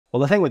Well,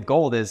 the thing with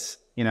gold is,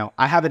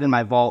 I have it in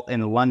my vault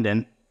in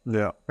London,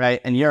 right?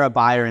 And you're a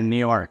buyer in New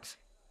York.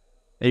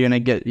 Are you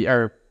going to get,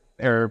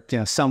 or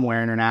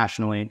somewhere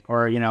internationally,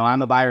 or,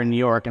 I'm a buyer in New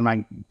York and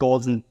my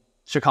gold's in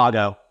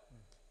Chicago.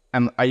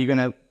 Are you going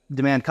to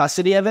demand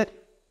custody of it?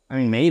 I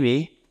mean,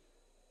 maybe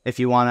if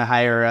you want to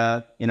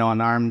hire an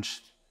armed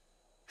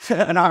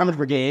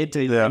brigade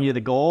to give you the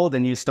gold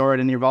and you store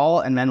it in your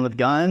vault, and men with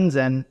guns.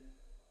 And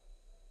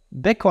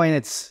Bitcoin,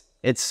 it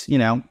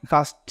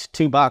costs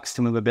 $2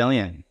 to move $1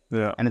 billion.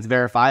 Yeah. And it's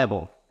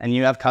verifiable. And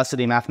you have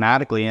custody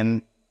mathematically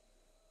in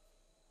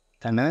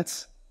 10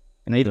 minutes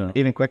and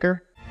even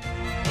quicker.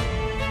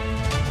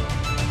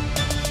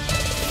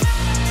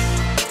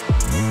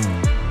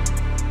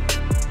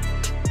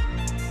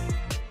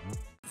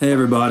 Hey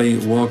everybody,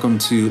 welcome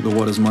to the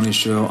What is Money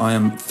Show. I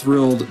am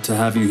thrilled to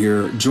have you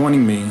here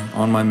joining me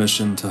on my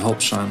mission to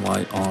help shine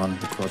light on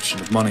the corruption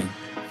of money.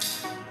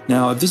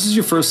 Now, if this is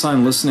your first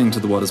time listening to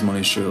the What is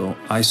Money Show,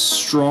 I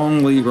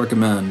strongly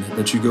recommend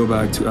that you go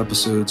back to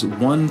episodes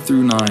 1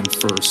 through 9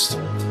 first,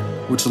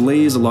 which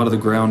lays a lot of the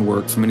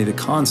groundwork for many of the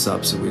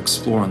concepts that we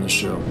explore on the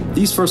show.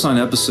 These first 9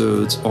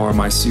 episodes are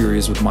my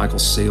series with Michael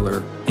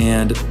Saylor,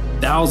 and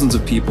thousands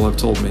of people have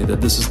told me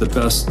that this is the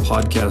best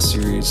podcast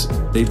series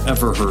they've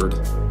ever heard,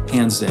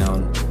 hands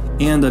down,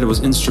 and that it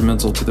was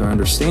instrumental to their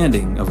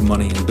understanding of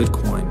money and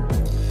Bitcoin.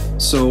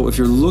 So if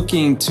you're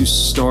looking to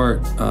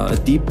start a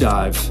deep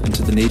dive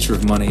into the nature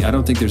of money, I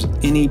don't think there's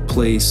any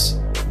place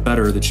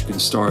better that you can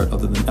start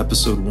other than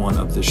episode 1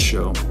 of this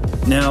show.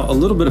 Now, a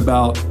little bit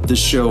about this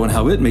show and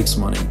how it makes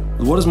money.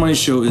 The What is Money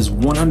Show is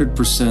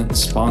 100%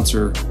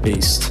 sponsor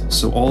based.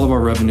 So all of our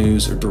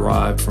revenues are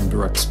derived from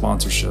direct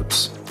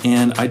sponsorships.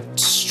 And I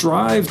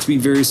strive to be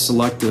very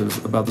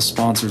selective about the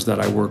sponsors that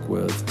I work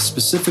with,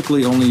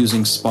 specifically only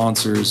using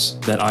sponsors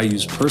that I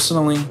use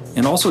personally,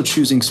 and also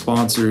choosing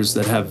sponsors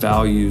that have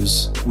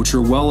values which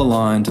are well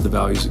aligned to the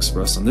values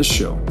expressed on this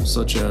show,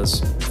 such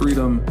as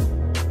freedom,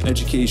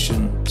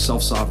 education,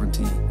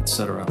 self-sovereignty,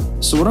 etc.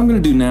 So what I'm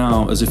going to do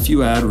now is a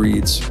few ad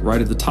reads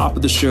right at the top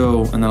of the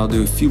show, and then I'll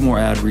do a few more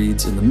ad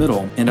reads in the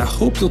middle. And I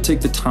hope you'll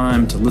take the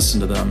time to listen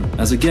to them,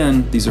 as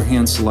again, these are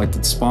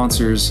hand-selected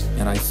sponsors,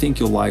 and I think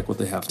you'll like what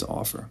they have to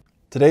offer.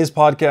 Today's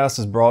podcast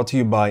is brought to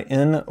you by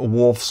In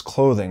Wolf's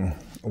Clothing.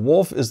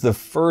 Wolf is the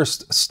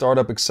first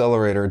startup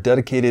accelerator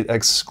dedicated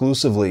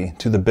exclusively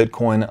to the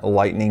Bitcoin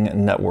Lightning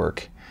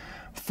Network.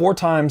 4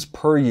 times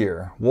per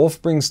year,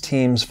 Wolf brings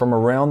teams from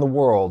around the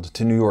world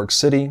to New York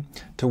City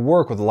to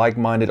work with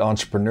like-minded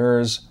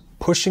entrepreneurs,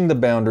 pushing the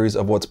boundaries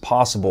of what's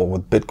possible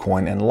with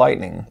Bitcoin and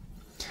Lightning.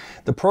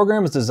 The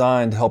program is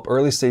designed to help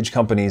early-stage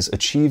companies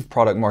achieve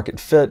product-market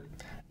fit,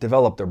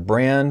 develop their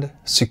brand,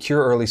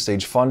 secure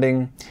early-stage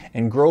funding,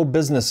 and grow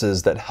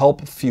businesses that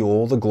help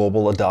fuel the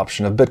global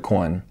adoption of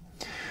Bitcoin.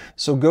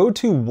 So go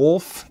to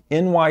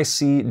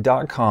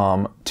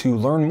wolfnyc.com to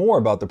learn more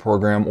about the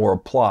program or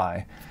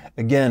apply.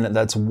 Again,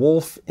 that's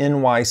Wolf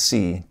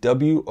NYC,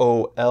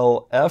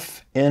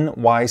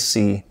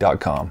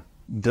 WOLFNYC.com.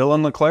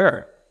 Dylan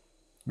LeClair.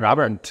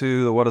 Robert.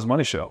 To the What is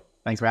Money Show.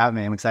 Thanks for having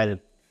me. I'm excited.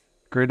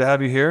 Great to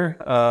have you here.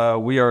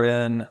 We are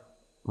in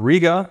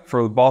Riga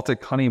for the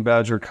Baltic Honey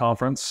Badger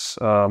Conference.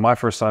 My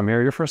first time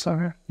here. Your first time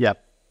here? Yep.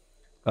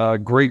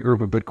 Great group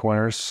of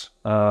Bitcoiners.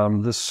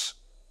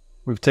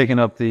 We've taken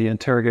up the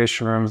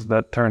interrogation rooms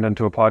that turned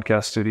into a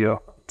podcast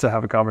studio to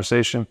have a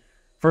conversation.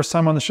 First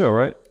time on the show,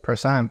 right?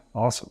 First time.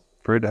 Awesome.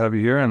 Great to have you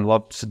here and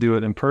love to do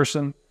it in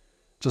person.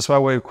 Just by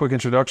way of quick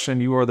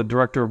introduction, you are the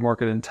Director of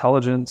Market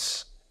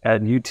Intelligence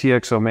at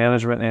UTXO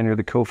Management, and you're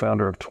the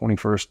co-founder of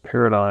 21st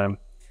Paradigm.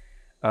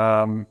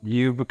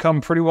 You've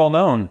become pretty well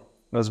known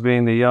as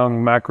being the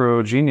young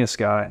macro genius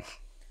guy.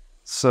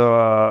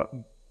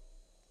 So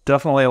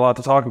definitely a lot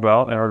to talk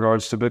about in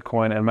regards to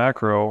Bitcoin and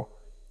macro.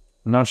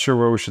 I'm not sure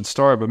where we should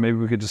start, but maybe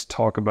we could just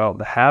talk about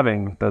the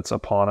halving that's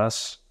upon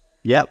us.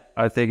 Yep.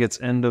 I think it's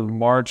end of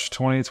March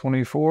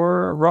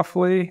 2024,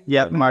 roughly.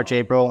 Yep, March,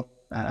 April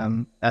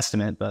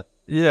estimate, but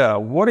yeah.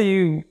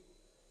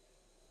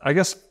 I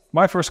guess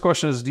my first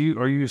question is,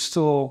 are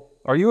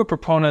you a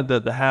proponent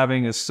that the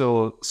halving is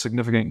still a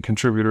significant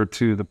contributor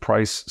to the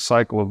price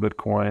cycle of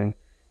Bitcoin?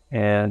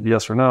 And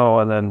yes or no?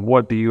 And then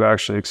what do you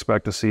actually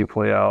expect to see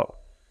play out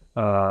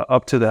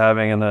up to the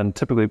halving? And then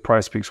typically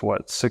price peaks,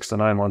 6 to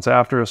 9 months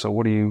after? So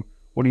what do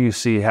you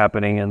see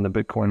happening in the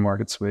Bitcoin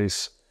market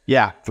space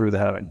through the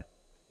halving?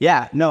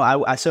 Yeah, no,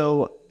 I'll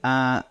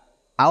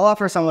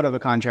offer somewhat of a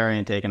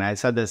contrarian take, and I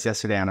said this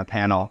yesterday on a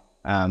panel.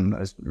 It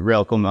was a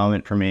real cool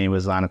moment for me.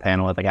 Was on a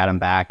panel with Adam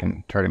Back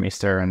and Turtle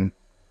and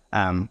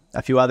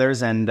a few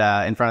others, and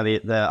in front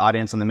of the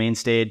audience on the main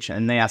stage,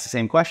 and they asked the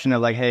same question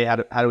of like, hey, how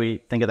do we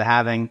think of the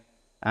halving?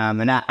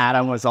 And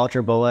Adam was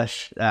ultra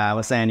bullish,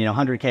 was saying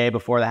 100K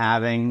before the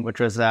halving, which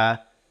was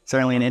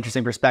certainly an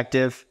interesting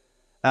perspective.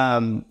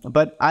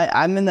 But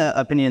I'm in the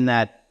opinion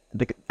that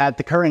at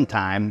the current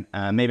time,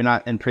 maybe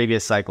not in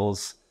previous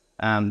cycles,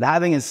 the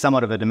halving is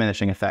somewhat of a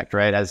diminishing effect,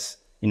 right? As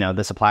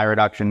the supply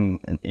reduction,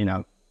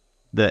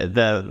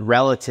 the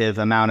relative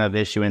amount of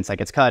issuance that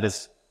gets cut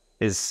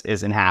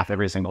is in half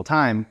every single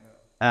time.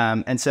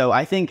 And so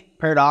I think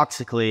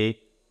paradoxically,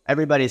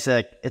 everybody's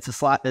like, it's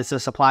a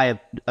supply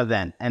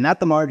event, and at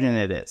the margin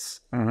it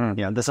is.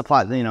 The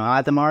supply,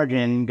 at the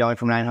margin, going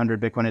from 900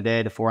 Bitcoin a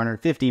day to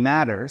 450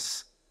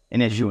 matters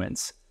in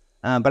issuance.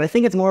 But I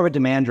think it's more of a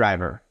demand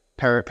driver,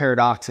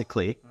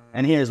 paradoxically.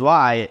 And here's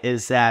why,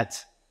 is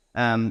that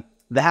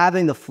the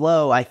halving, the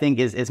flow, I think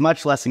is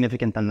much less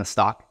significant than the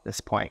stock at this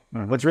point.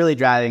 What's really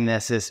driving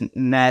this is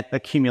net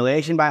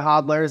accumulation by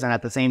hodlers, and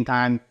at the same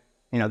time,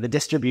 the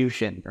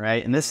distribution,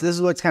 right? And this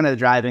is what's kind of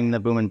driving the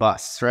boom and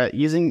busts, right?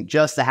 Using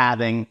just the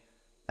halving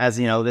as,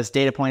 this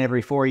data point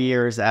every 4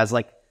 years as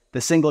like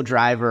the single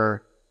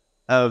driver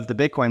of the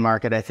Bitcoin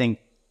market, I think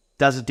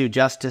doesn't do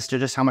justice to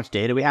just how much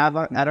data we have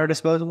at our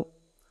disposal.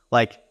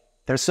 Like,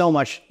 there's so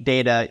much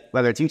data,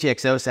 whether it's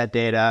UTXO set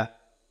data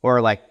or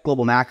like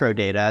global macro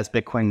data, as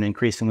Bitcoin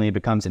increasingly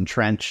becomes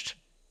entrenched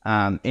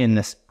in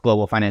this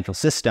global financial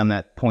system,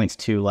 that points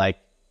to like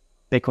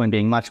Bitcoin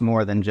being much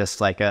more than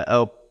just like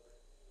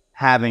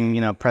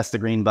having, press the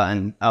green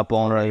button up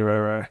only.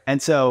 Right.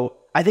 And so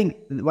I think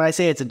when I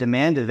say it's a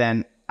demand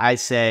event, I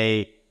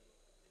say,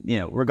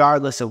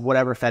 regardless of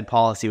whatever Fed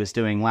policy was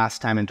doing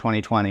last time in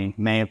 2020,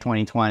 May of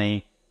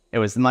 2020, it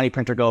was the money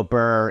printer go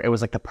burr. It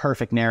was like the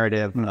perfect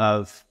narrative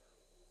of,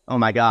 oh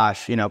my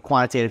gosh,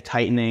 quantitative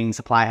tightening,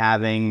 supply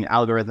halving,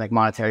 algorithmic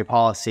monetary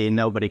policy,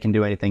 nobody can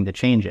do anything to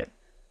change it.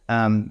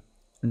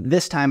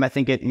 This time, I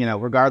think it,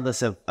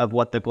 regardless of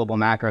what the global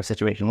macro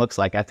situation looks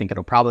like, I think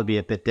it'll probably be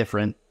a bit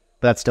different,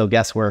 but that's still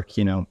guesswork,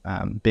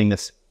 being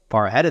this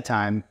far ahead of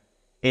time.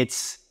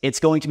 It's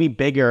going to be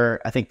bigger,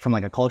 I think, from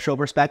like a cultural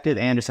perspective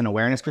and just an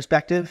awareness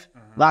perspective.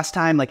 Last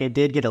time, like, it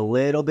did get a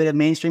little bit of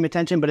mainstream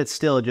attention, but it's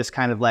still just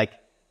kind of like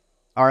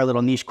our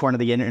little niche corner of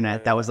the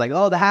internet that was like,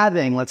 oh, the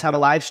halving, let's have a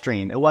live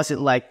stream. It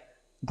wasn't like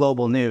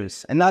global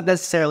news. And not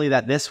necessarily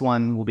that this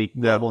one will be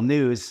global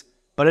news,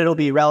 but it'll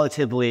be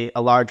relatively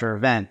a larger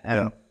event.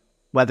 And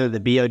whether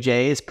the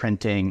BOJ is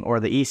printing or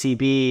the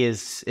ECB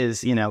is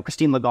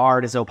Christine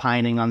Lagarde is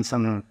opining on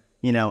some,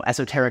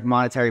 esoteric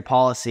monetary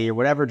policy or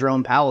whatever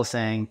Jerome Powell's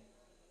saying,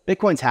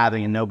 Bitcoin's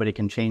halving and nobody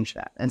can change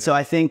that. And so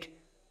I think,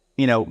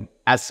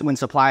 when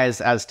supply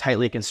is as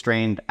tightly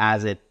constrained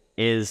as it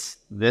is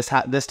this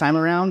time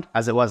around,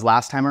 as it was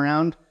last time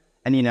around,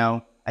 and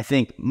I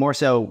think more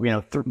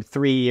so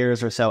 3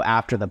 years or so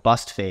after the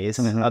bust phase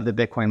of the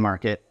Bitcoin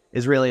market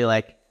is really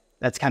like,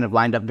 that's kind of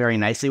lined up very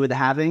nicely with the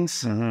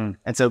halvings.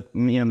 And so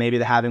maybe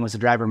the halving was a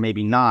driver,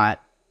 maybe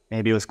not,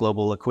 maybe it was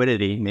global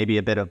liquidity, maybe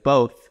a bit of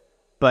both,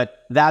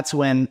 but that's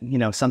when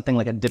something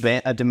like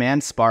a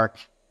demand spark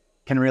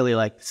can really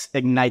like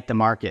ignite the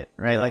market,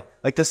 right?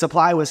 Like the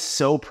supply was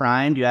so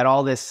primed, you had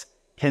all this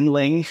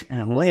kindling,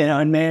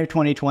 in May of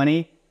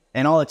 2020,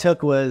 and all it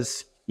took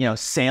was,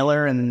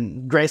 Saylor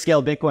and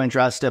Grayscale Bitcoin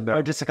Trust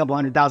or just a couple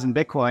 100,000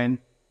 Bitcoin,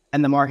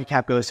 and the market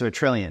cap goes to $1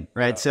 trillion,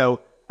 right?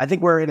 So I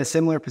think we're in a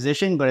similar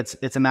position, but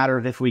it's a matter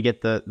of if we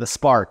get the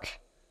spark.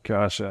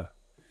 Gotcha.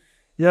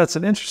 Yeah, it's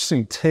an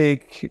interesting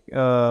take.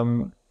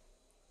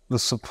 The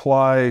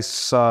supply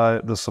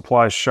side, the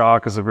supply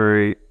shock is a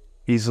very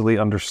easily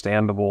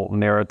understandable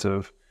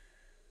narrative.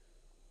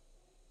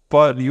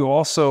 But you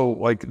also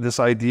like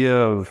this idea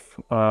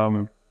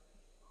of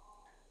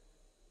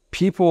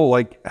people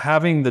like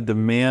having the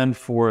demand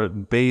for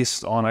it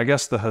based on, I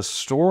guess, the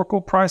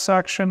historical price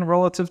action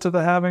relative to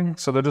the halving.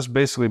 So they're just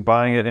basically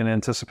buying it in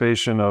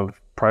anticipation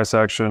of price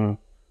action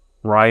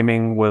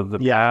rhyming with the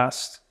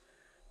past.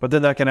 But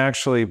then that can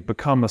actually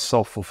become a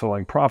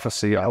self-fulfilling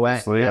prophecy,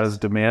 obviously, as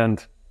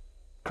demand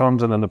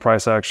comes and then the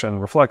price action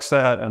reflects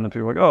that. And then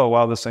people are like, oh,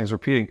 wow, this thing's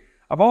repeating.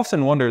 I've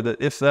often wondered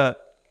that if that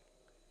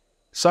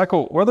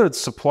cycle, whether it's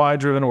supply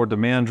driven or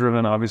demand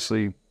driven,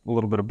 obviously a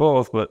little bit of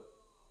both, but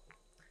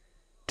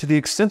to the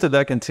extent that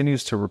that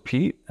continues to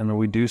repeat and then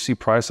we do see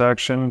price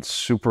action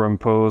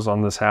superimpose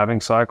on this halving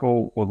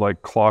cycle with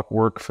like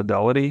clockwork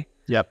fidelity,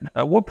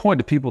 at what point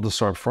do people just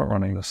start front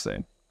running this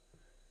thing?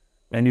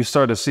 And you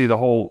start to see the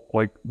whole,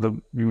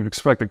 you would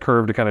expect the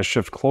curve to kind of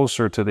shift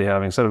closer to the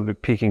halving. Instead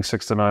of peaking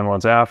 6 to 9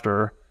 months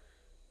after,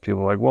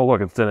 people are like, well,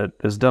 look,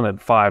 it's done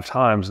it 5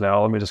 times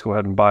now. Let me just go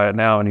ahead and buy it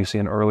now. And you see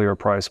an earlier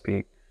price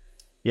peak.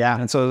 Yeah.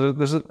 And so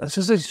it's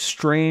just a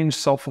strange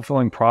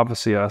self-fulfilling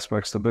prophecy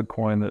aspects to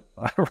Bitcoin that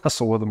I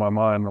wrestle with in my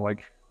mind.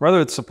 Like,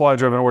 whether it's supply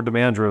driven or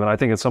demand driven, I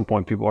think at some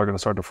point people are going to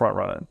start to front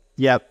run it.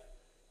 Yep.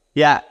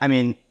 Yeah. I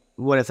mean,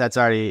 what if that's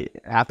already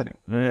happening?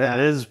 Yeah,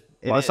 it is.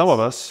 By some of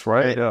us,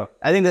 right? Yeah.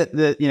 I think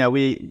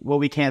that what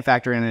we can't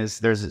factor in is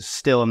there's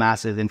still a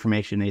massive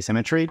information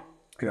asymmetry.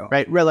 Yeah.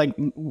 Right. Like,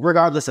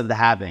 regardless of the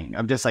halving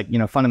of just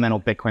fundamental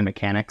Bitcoin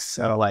mechanics.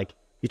 So like,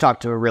 you talk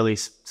to a really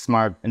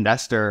smart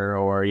investor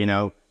or,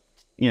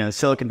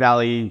 Silicon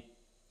Valley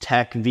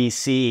tech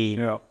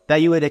VC that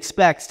you would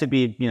expect to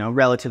be,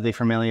 relatively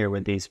familiar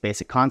with these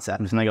basic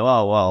concepts. And they go,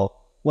 oh, well,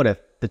 what if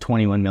the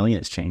 21 million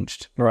has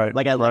changed? Right.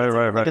 Like,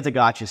 it's a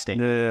gotcha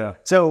statement. Yeah.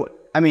 So,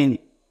 I mean,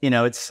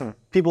 it's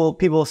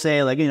people say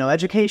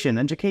education.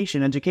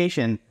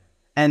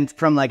 And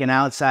from like an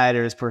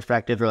outsider's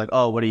perspective, they're like,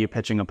 oh, what are you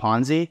pitching, a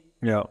Ponzi?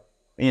 Yeah.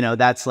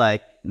 That's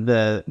like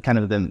the kind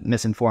of the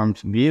misinformed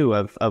view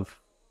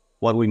of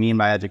what we mean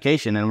by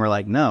education. And we're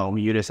like, no,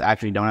 you just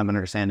actually don't have an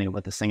understanding of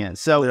what this thing is.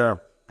 So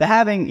the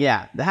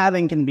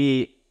halving can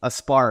be a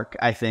spark,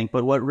 I think,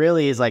 but what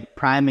really is like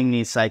priming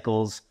these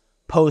cycles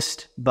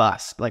post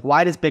bust. Like,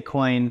 why does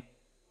Bitcoin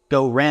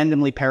go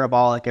randomly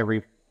parabolic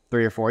every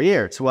 3 or 4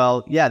 years?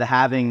 Well, yeah, the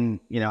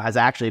halving, has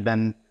actually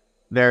been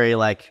very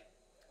like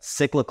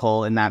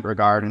cyclical in that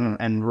regard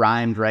and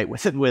rhymed right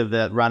with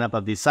the run up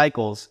of these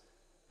cycles.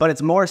 But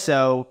it's more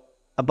so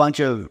a bunch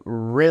of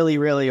really,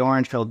 really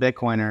orange pilled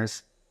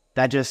Bitcoiners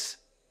that just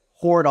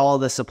hoard all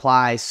the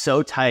supply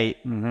so tight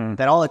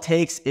that all it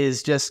takes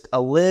is just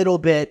a little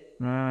bit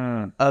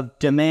of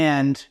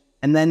demand.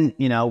 And then,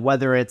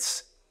 whether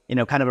it's,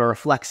 kind of a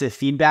reflexive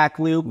feedback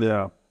loop,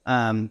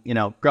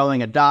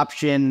 growing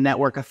adoption,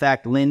 network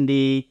effect,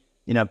 Lindy,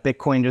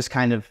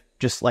 Bitcoin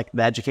just like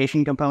the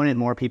education component,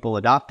 more people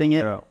adopting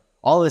it.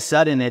 All of a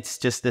sudden, it's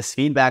just this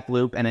feedback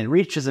loop, and it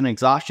reaches an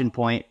exhaustion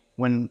point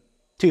when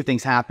two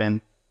things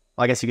happen.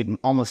 Well, I guess you could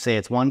almost say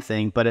it's one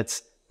thing, but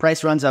it's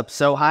price runs up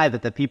so high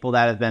that the people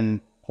that have been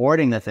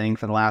hoarding the thing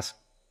for the last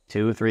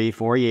 2, 3,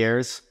 4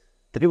 years,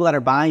 the people that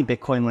are buying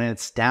Bitcoin when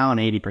it's down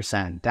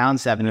 80%, down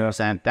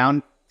 70%,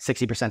 down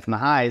 60% from the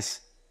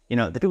highs,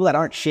 the people that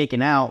aren't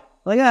shaken out,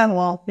 like,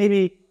 well,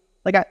 maybe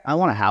like I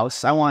want a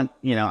house. I want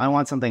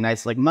something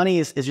nice. Like money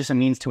is just a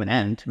means to an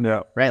end.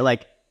 Right.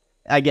 Like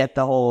I get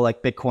the whole,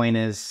 like Bitcoin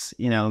is,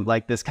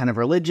 like this kind of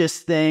religious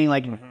thing.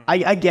 Like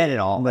I get it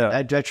all.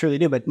 I truly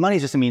do, but money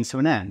is just a means to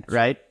an end.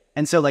 Right.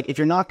 And so like, if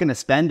you're not going to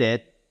spend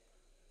it,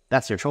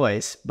 that's your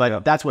choice,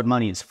 but that's what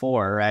money is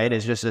for, right?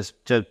 It's just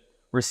to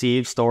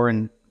receive, store,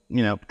 and,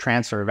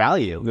 transfer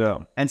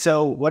value. And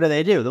so what do?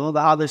 The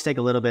hodlers take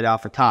a little bit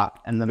off the top,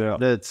 and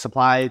the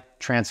supply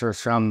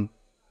transfers from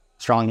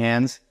strong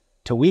hands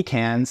to weak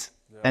hands,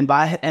 and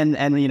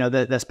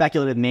the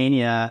speculative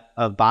mania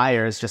of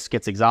buyers just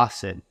gets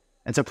exhausted.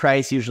 And so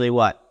price usually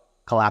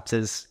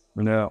collapses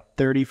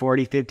 30,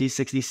 40, 50,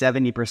 60,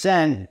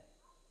 70%.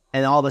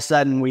 And all of a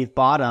sudden we've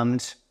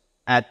bottomed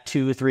at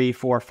 2, 3,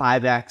 4,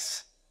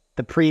 5x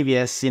the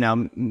previous,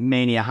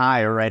 mania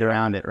high or right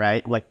around it,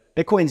 right? Like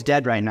Bitcoin's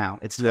dead right now.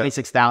 It's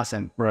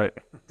 26,000. Right.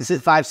 This is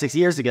 5, 6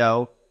 years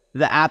ago.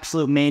 The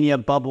absolute mania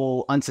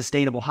bubble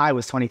unsustainable high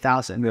was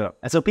 20,000.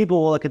 And so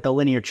people will look at the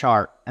linear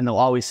chart and they'll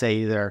always say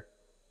either,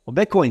 well,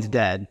 Bitcoin's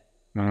dead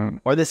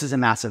or this is a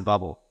massive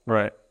bubble.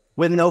 Right.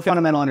 With no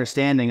fundamental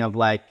understanding of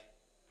like,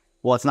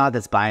 well, it's not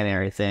this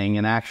binary thing.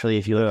 And actually,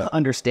 if you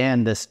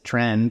understand this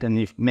trend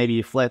and maybe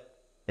you flip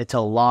it to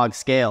log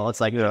scale,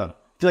 it's like, I feel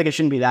like it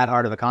shouldn't be that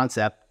hard of a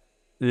concept.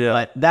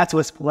 But that's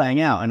what's playing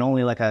out. And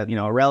only like a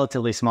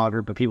relatively small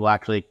group of people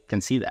actually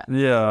can see that.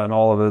 And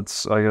all of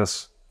it's, I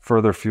guess,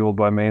 further fueled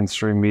by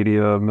mainstream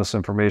media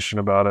misinformation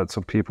about it.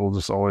 So people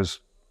just always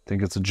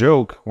think it's a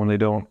joke when they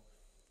don't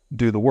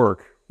do the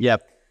work.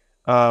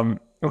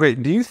 Okay.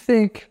 Do you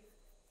think,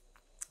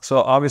 so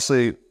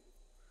obviously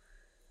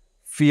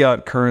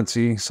fiat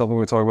currency, something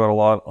we talk about a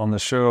lot on the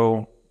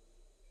show,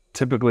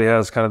 typically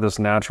has kind of this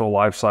natural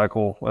life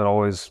cycle. It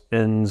always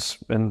ends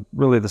in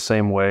really the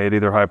same way. It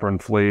either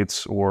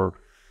hyperinflates or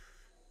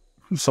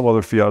some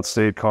other fiat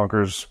state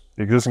conquers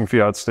the existing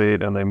fiat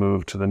state and they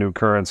move to the new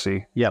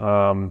currency.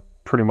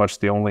 Pretty much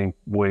the only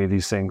way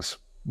these things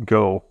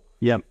go.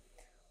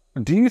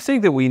 Do you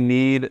think that we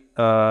need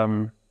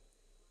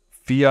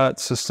fiat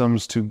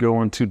systems to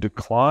go into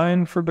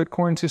decline for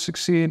Bitcoin to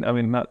succeed? I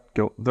mean,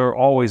 they're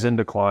always in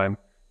decline.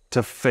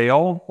 To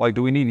fail, like,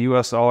 do we need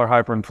US dollar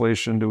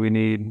hyperinflation? Do we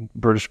need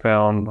British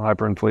pound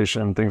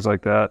hyperinflation, things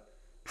like that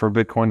for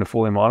Bitcoin to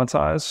fully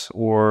monetize?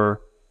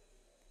 Or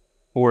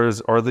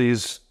are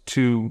these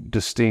two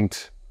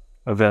distinct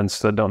events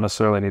that don't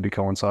necessarily need to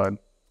coincide?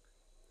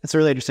 That's a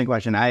really interesting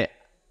question.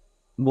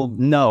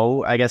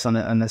 No, I guess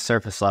on the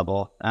surface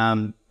level,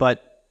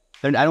 but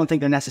I don't think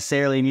they're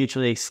necessarily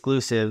mutually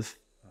exclusive,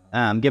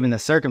 given the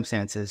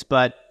circumstances.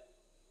 But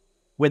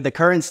with the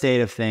current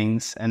state of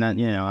things, and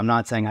I'm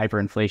not saying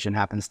hyperinflation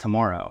happens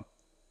tomorrow,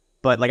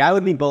 but like I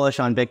would be bullish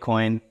on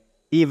Bitcoin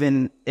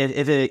even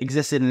if it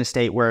existed in a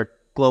state where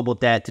global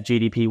debt to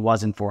GDP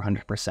wasn't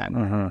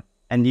 400%,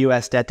 and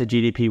U.S. debt to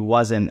GDP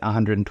wasn't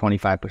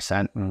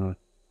 125%,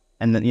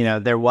 and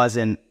then there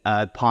wasn't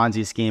a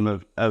Ponzi scheme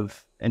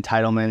of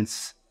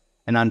entitlements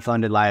and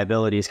unfunded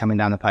liabilities coming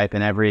down the pipe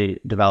in every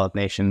developed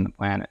nation on the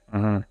planet.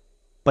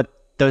 But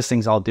those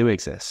things all do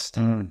exist.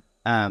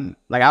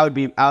 Like I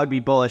would be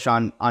bullish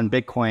on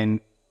Bitcoin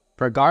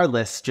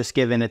regardless, just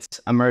given its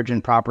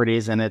emergent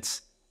properties and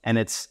its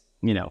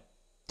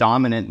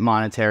dominant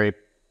monetary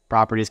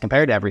properties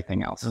compared to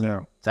everything else.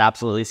 It's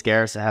absolutely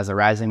scarce. It has a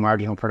rising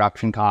marginal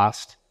production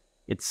cost.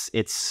 It's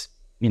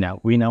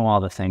we know all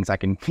the things.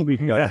 We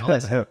can go down the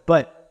list.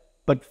 But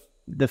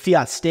the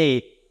fiat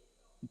state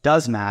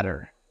does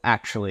matter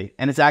actually,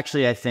 and it's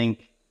actually, I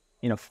think,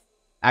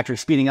 actually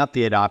speeding up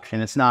the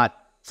adoption. It's not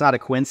a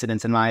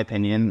coincidence in my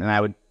opinion, and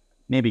I would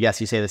maybe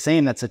guess you say the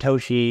same, that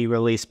Satoshi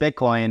released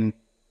Bitcoin,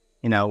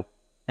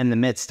 in the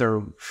midst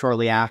or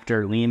shortly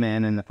after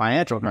Lehman and the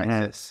financial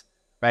crisis,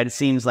 right? It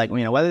seems like,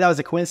 whether that was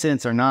a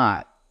coincidence or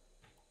not,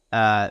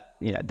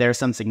 there's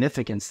some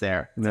significance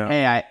there.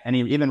 Yeah. And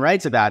he even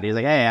writes about it. He's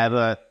like, hey, I have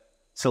a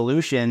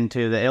solution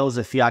to the ills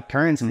of fiat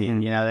currency.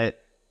 That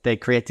they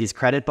create these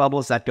credit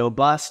bubbles that go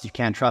bust. You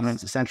can't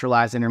trust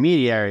centralized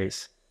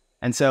intermediaries.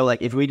 And so,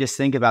 like, if we just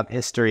think about the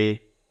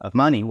history of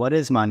money, what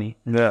is money?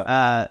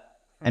 Yeah.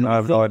 And I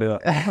have no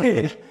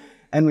idea.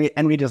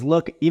 and we just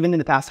look, even in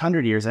the past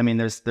 100 years. I mean,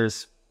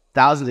 there's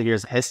thousands of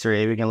years of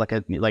history. We can look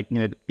at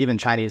even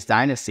Chinese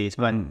dynasties,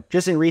 but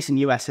just in recent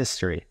U.S.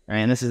 history, right?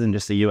 And this isn't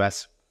just a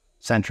U.S.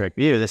 centric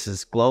view. This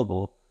is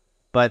global.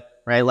 But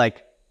right,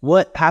 like,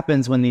 what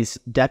happens when these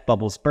debt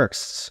bubbles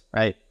bursts,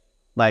 right?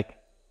 Like,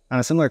 on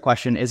a similar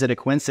question, is it a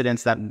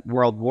coincidence that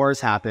world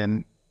wars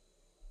happen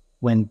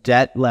when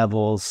debt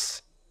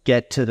levels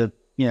get to the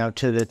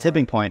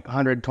tipping point,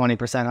 120%,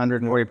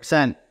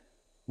 140%,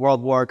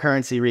 world war,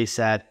 currency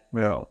reset,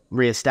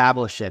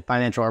 reestablish it,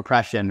 financial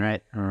repression,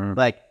 right?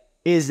 Like,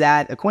 is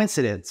that a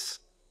coincidence?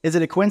 Is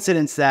it a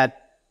coincidence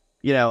that,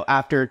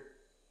 after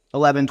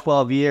 11,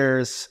 12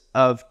 years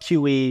of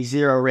QE,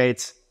 zero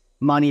rates,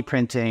 money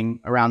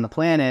printing around the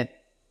planet,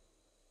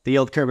 the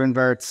yield curve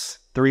inverts,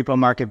 the repo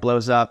market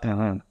blows up,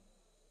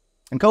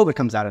 and COVID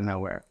comes out of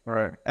nowhere?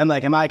 Right. And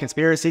like, am I a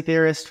conspiracy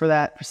theorist for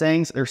that, for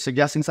saying or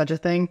suggesting such a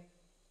thing?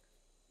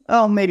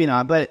 Oh, maybe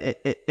not, but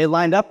it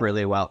lined up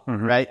really well,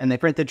 right? And they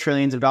printed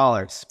trillions of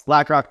dollars.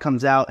 BlackRock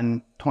comes out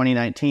in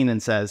 2019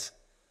 and says,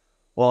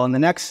 well, in the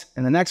next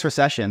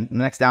recession, in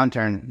the next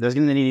downturn, there's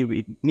going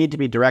to need to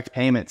be direct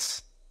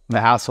payments to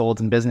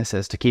households and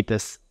businesses to keep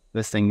this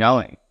thing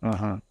going.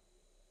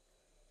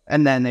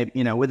 And then they,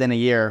 within a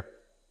year,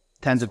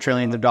 tens of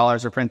trillions of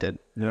dollars are printed.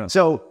 Yeah.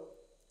 So,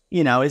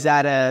 is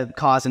that a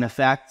cause and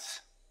effect,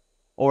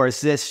 or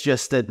is this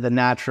just the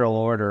natural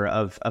order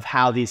of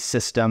how these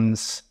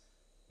systems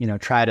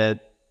try to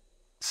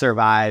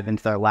survive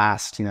into their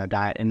last,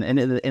 die in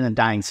a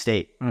dying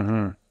state?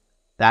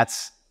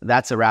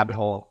 That's a rabbit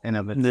hole in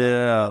of itself.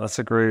 Yeah, that's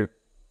a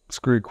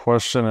great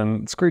question,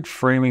 and it's great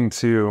framing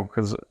too,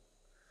 because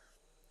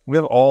we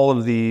have all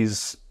of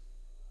these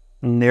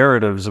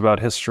narratives about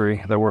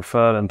history that we're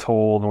fed and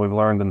told, and we've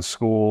learned in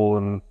school,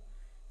 and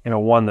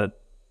one that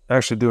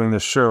actually doing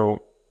this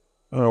show,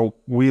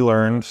 we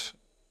learned.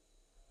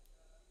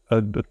 I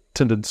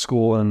attended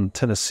school in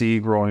Tennessee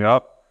growing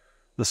up.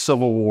 The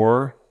Civil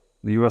War,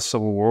 the U.S.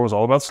 Civil War, was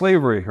all about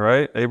slavery,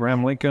 right?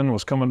 Abraham Lincoln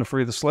was coming to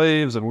free the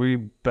slaves, and we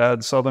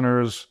bad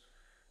Southerners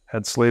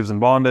had slaves in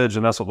bondage,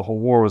 and that's what the whole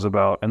war was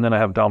about. And then I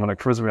have Dominic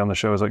Frisby on the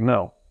show. He's like,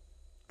 no,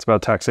 it's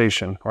about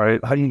taxation,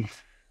 right?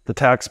 The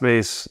tax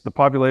base, the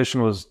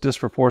population was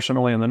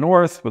disproportionately in the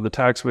North, but the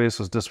tax base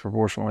was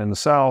disproportionately in the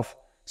South.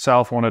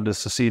 South wanted to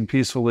secede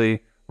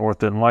peacefully. North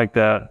didn't like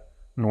that.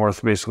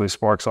 North basically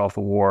sparks off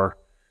the war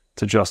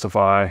to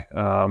justify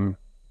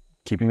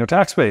keeping their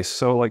tax base.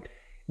 So, like,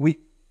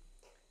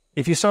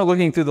 if you start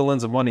looking through the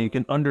lens of money, you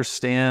can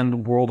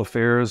understand world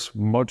affairs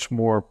much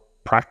more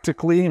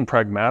practically and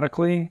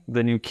pragmatically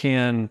than you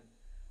can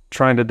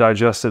trying to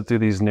digest it through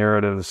these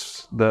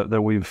narratives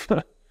that we've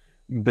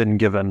been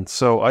given.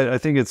 So I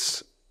think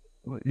it's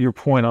your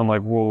point on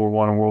like World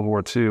War I and World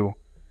War II.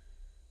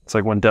 It's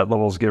like when debt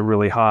levels get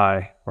really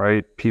high,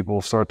 right?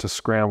 People start to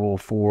scramble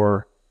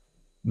for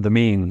the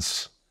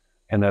means,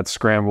 and that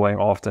scrambling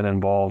often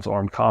involves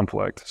armed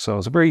conflict. So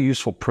it's a very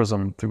useful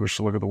prism through which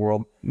to look at the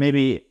world.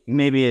 Maybe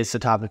it's a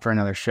topic for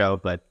another show,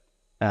 but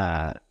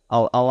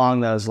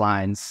along those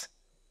lines,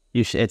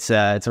 it's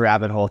a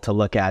rabbit hole to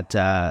look at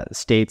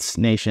states,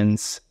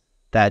 nations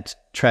that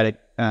try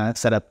to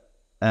set up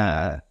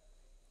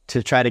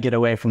to try to get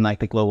away from like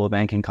the global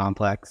banking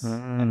complex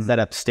and set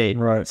up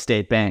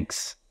state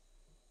banks,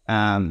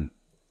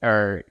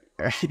 or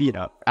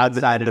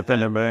outside of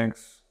independent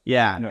banks.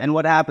 Yeah. And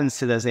what happens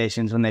to those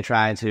nations when they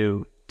try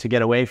to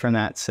get away from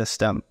that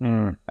system?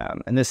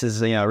 And this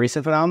is a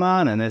recent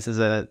phenomenon, and this is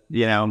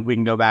we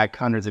can go back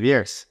hundreds of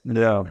years.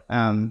 Yeah.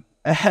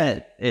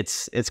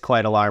 It's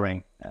quite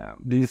alarming.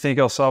 Do you think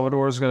El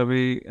Salvador is going to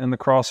be in the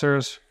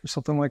crosshairs or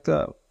something like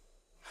that?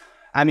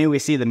 I mean, we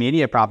see the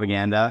media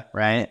propaganda,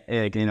 right?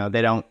 They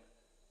don't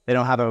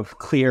have a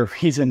clear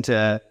reason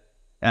to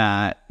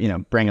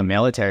bring a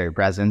military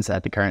presence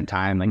at the current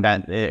time. Like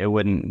that, it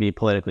wouldn't be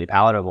politically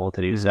palatable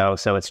to do so.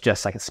 So it's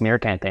just like a smear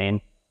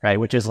campaign, right?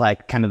 Which is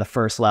like kind of the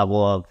first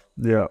level of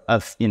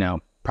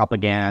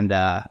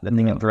propaganda that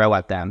they can throw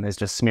at them, is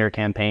just smear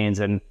campaigns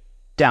and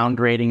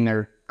downgrading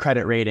their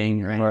credit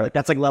rating, right? Like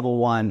that's like level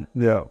 1.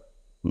 Yeah.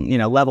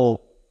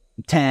 Level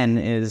 10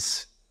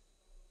 is,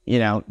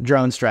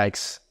 drone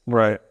strikes.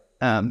 Right.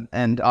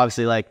 And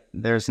obviously like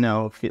there's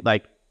no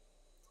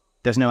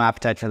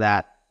appetite for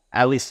that,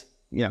 at least,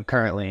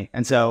 currently.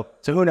 And so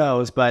who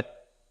knows,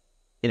 but,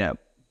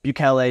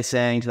 Bukele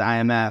saying to the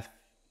IMF,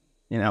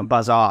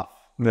 buzz off.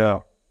 Yeah.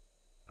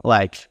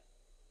 Like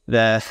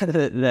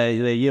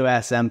the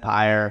U.S.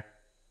 empire,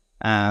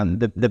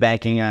 the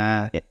banking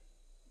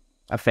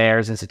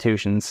affairs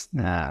institutions,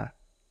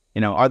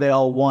 are they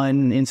all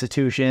one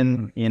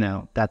institution?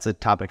 That's a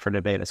topic for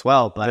debate as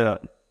well,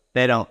 but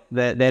they don't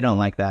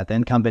like that. The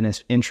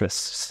incumbent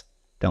interests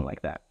don't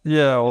like that.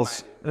 Yeah, well,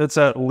 it's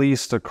at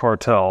least a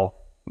cartel.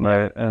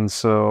 right? And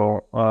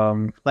so,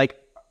 like,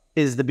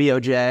 is the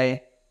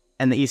BOJ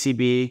and the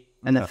ECB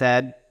and the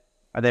Fed,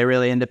 are they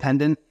really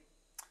independent?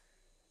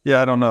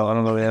 yeah, I don't know. I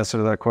don't know the answer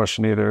to that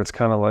question either. It's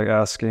kind of like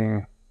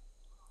asking,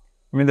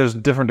 I mean, there's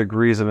different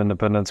degrees of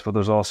independence, but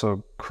there's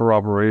also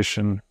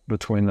corroboration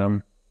between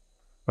them.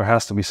 There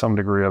has to be some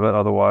degree of it.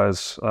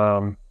 Otherwise,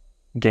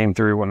 game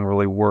theory wouldn't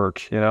really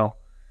work, you know?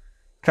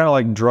 Kind of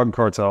like drug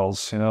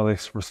cartels, you know, they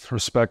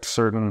respect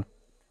certain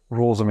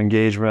rules of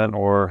engagement,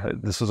 or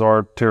this is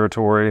our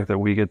territory that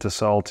we get to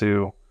sell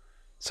to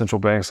central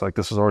banks. Like,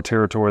 this is our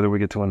territory that we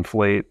get to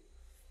inflate.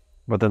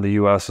 But then the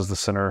U.S. is the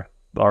center,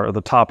 or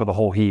the top of the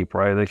whole heap,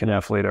 right? They can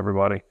inflate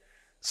everybody.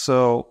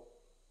 So,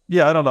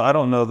 yeah, I don't know. I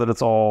don't know that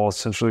it's all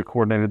essentially a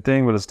coordinated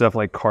thing, but it's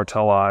definitely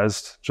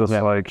cartelized, just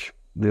like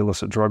the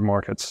illicit drug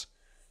markets,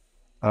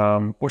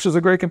 which is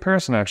a great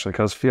comparison, actually,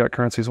 because fiat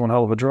currency is one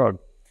hell of a drug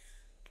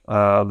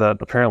that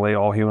apparently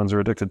all humans are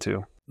addicted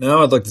to.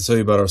 Now I'd like to tell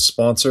you about our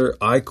sponsor,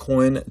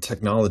 iCoin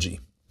Technology.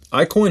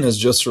 iCoin has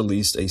just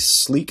released a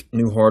sleek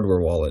new hardware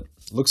wallet.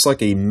 It looks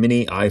like a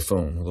mini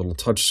iPhone, a little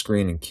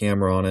touchscreen and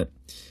camera on it.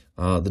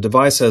 The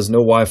device has no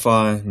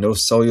Wi-Fi, no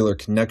cellular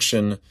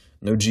connection,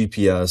 no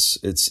GPS.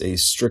 It's a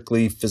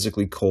strictly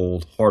physically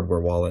cold hardware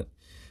wallet.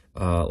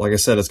 Like I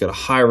said, it's got a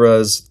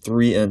high-res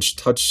 3-inch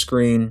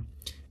touchscreen.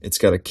 It's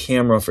got a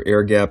camera for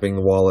air gapping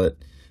the wallet.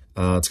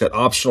 It's got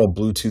optional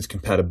Bluetooth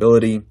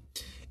compatibility.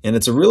 And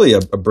it's really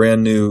a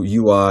brand new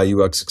UI,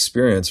 UX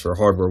experience for a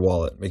hardware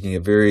wallet, making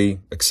it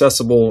very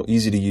accessible,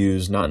 easy to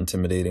use, not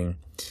intimidating.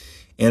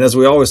 And as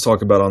we always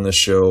talk about on this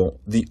show,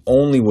 the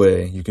only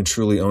way you can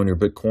truly own your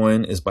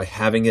Bitcoin is by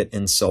having it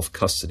in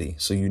self-custody.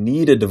 So you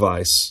need a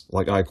device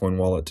like iCoin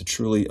Wallet to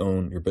truly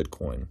own your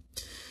Bitcoin.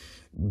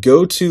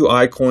 Go to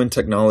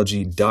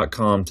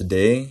iCointechnology.com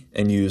today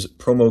and use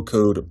promo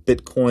code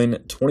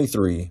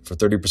Bitcoin23 for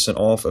 30%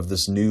 off of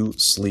this new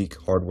sleek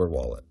hardware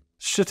wallet.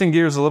 Shifting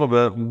gears a little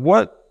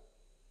bit,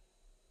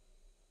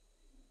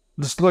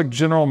 just like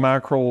general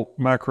macro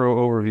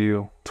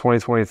overview,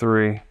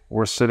 2023,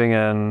 we're sitting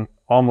in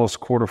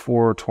almost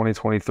Q4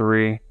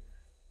 2023.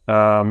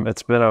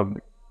 It's been a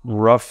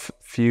rough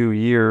few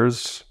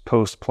years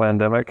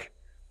post-pandemic.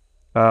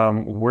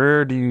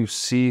 Where do you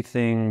see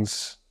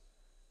things,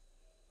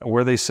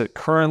 where they sit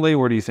currently?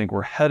 Where do you think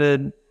we're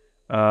headed?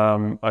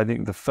 I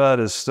think the Fed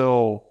is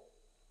still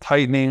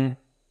tightening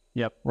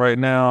right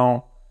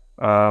now.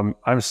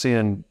 I'm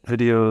seeing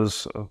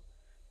videos of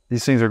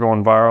these things are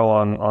going viral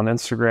on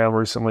Instagram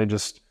recently,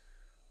 just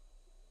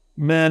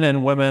men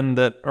and women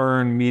that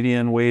earn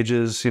median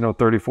wages, you know,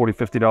 $30, $40,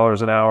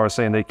 $50 an hour,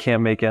 saying they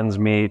can't make ends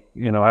meet,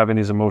 you know, having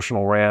these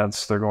emotional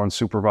rants. They're going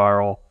super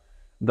viral.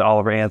 The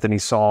Oliver Anthony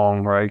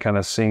song, right, kind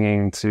of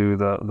singing to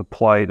the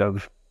plight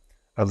of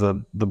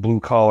the blue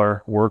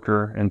collar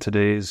worker in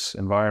today's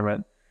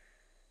environment.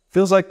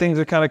 Feels like things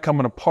are kind of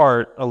coming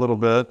apart a little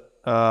bit.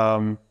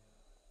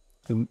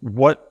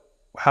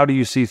 How do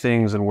you see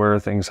things, and where are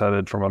things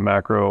headed from a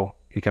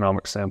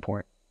macroeconomic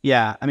standpoint?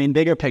 Yeah, I mean,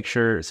 bigger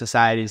picture,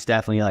 society is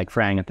definitely like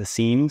fraying at the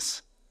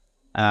seams.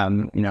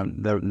 You know,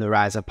 the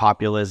rise of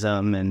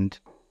populism and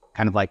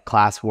kind of like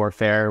class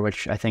warfare,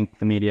 which I think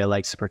the media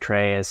likes to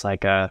portray as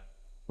like a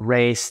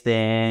race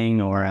thing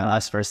or an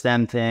us versus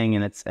them thing,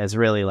 and it's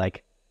really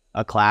like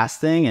a class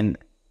thing,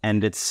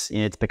 and it's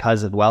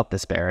because of wealth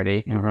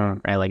disparity,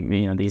 right? Like,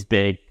 you know, these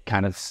big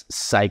kind of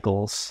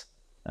cycles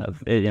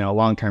of, you know,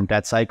 long-term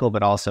debt cycle,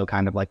 but also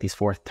kind of like these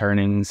fourth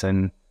turnings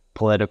and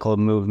political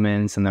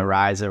movements and the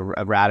rise of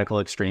radical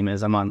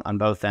extremism on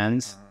both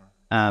ends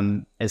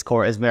is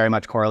very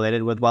much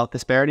correlated with wealth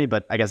disparity.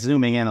 But I guess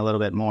zooming in a little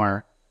bit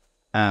more,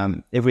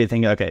 if we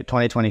think, okay,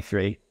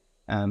 2023,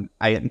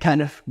 I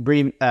kind of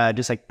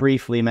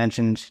briefly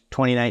mentioned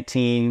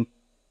 2019,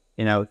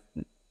 you know,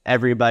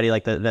 everybody,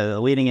 like the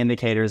leading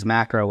indicators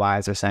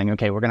macro-wise are saying,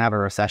 okay, we're going to have a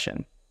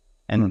recession.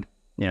 And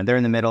you know, they're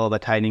in the middle of a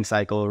tightening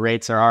cycle.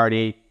 Rates are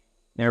already,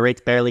 you know, rates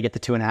barely get to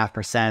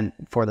 2.5%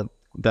 for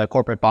the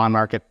corporate bond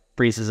market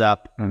freezes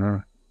up.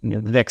 You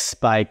know, the VIX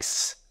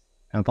spikes,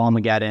 and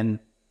Volmageddon.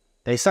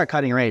 They start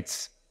cutting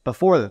rates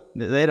before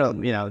they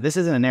don't. You know, this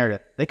isn't a narrative.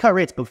 They cut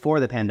rates before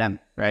the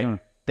pandemic, right?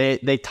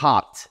 They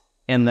topped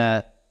in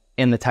the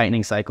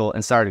tightening cycle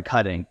and started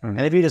cutting. And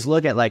if you just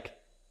look at like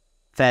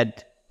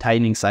Fed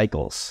tightening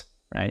cycles,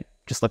 right?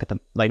 Just look at them,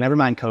 like, never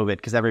mind COVID,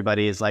 because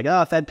everybody is like,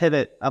 oh, Fed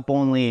pivot up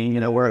only, you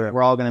know,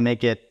 we're all going to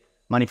make it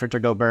money for it to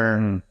go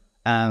burn.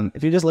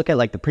 If you just look at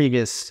like the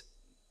previous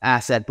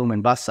asset boom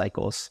and bust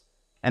cycles,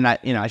 and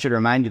I should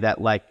remind you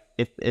that, like,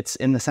 if it's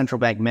in the central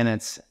bank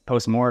minutes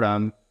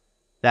post-mortem,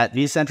 that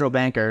these central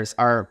bankers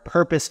are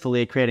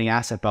purposefully creating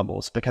asset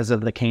bubbles because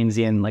of the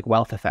Keynesian like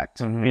wealth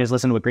effect. You just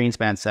listen to what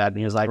Greenspan said, and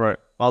he was like,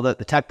 well, the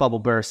tech bubble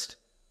burst,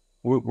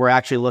 we're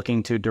actually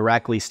looking to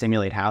directly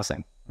stimulate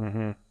housing.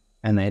 And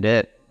they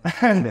did.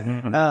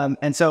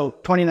 And so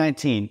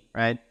 2019,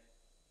 right,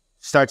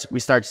 we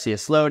start to see a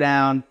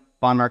slowdown,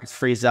 bond markets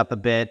freeze up a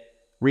bit,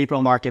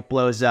 repo market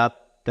blows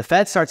up. The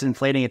Fed starts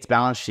inflating its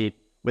balance sheet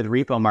with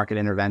repo market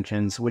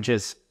interventions, which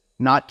is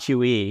not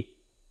QE,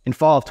 in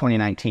fall of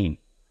 2019.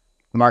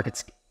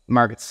 The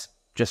markets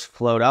just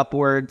float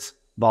upwards.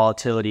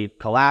 volatility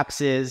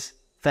collapses,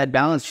 Fed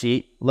balance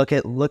sheet, look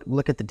at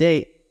the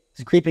date,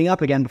 it's creeping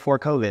up again before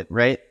COVID,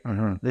 right?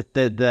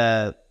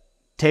 The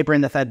taper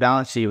in the Fed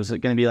balance sheet was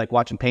going to be like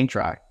watching paint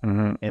dry.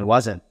 It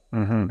wasn't,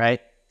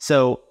 right?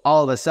 So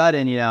all of a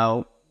sudden, you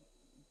know,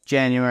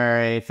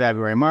 January,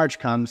 February, March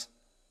comes,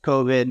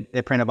 COVID,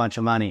 they print a bunch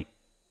of money.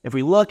 If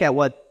we look at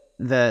what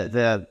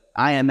the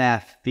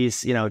IMF,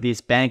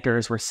 these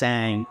bankers were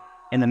saying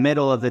in the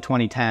middle of the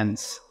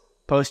 2010s,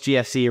 post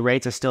GFC,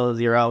 rates are still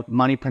 0,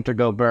 money printer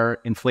go burr,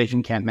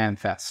 inflation can't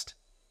manifest.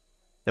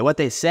 That what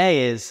they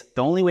say is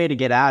the only way to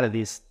get out of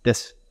this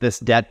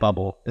debt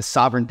bubble, this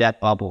sovereign debt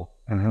bubble,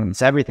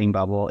 this everything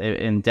bubble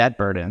in debt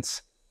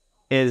burdens,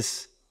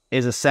 is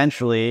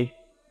essentially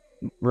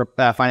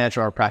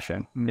financial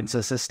repression. It's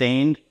a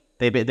sustained.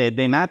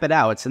 They map it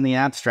out. It's in the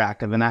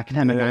abstract of an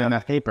academic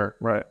IMF paper.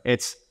 Right.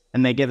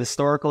 And they give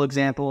historical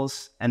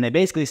examples, and they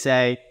basically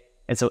say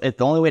the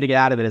only way to get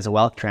out of it is a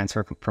wealth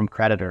transfer from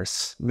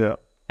creditors. Yeah.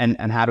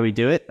 And how do we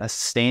do it? A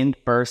sustained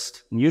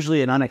burst,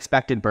 usually an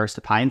unexpected burst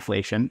of high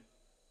inflation,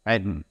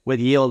 right? With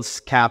yields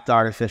capped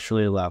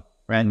artificially low,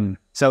 right?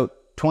 So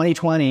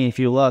 2020, if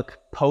you look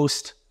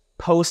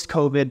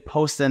post-COVID,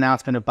 post the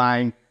announcement of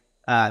buying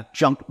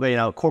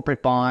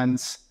corporate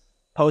bonds,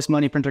 post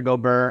money printer go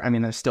burr. I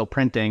mean, they're still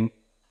printing,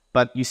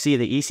 but you see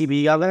the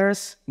ECB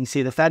governors, you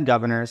see the Fed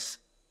governors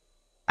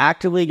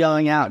actively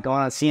going on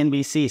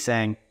CNBC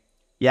saying,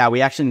 yeah,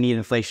 we actually need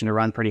inflation to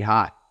run pretty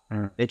hot.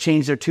 They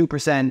changed their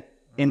 2%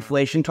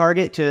 inflation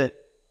target to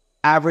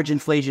average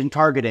inflation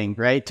targeting,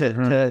 right?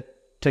 To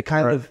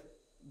kind of,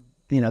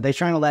 they're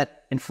trying to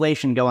let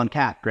inflation go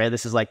uncapped, right?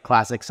 This is like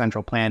classic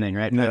central planning,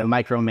 right? Trying to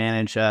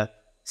micromanage a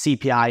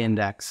CPI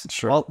index.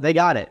 Sure. Well, they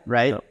got it,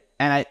 right?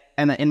 Yep.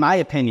 And in my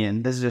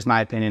opinion, this is just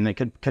my opinion, it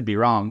could be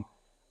wrong.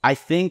 I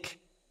think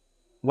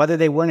whether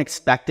they weren't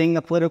expecting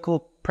the political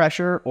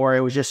pressure or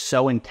it was just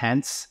so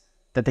intense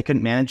that they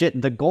couldn't manage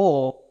it, the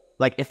goal,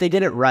 like if they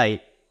did it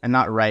right, and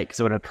not right because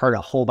it would have hurt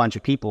a whole bunch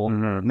of people,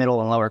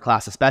 middle and lower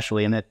class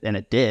especially, and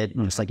it did,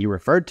 just like you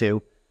referred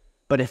to.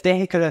 But if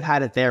they could have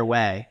had it their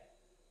way,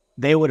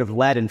 they would have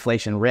let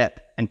inflation rip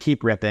and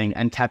keep ripping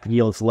and kept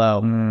yields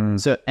low.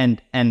 So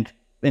and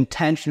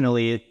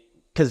intentionally,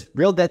 because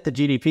real debt to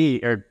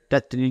GDP or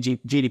debt to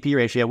GDP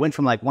ratio went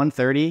from like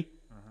 130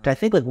 to I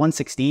think like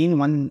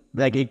 116.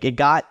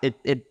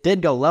 It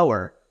did go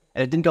lower,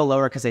 and it didn't go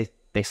lower because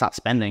they stopped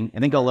spending.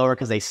 It didn't go lower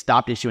because they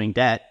stopped issuing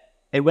debt.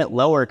 It went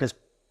lower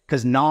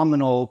because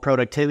nominal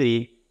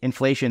productivity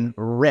inflation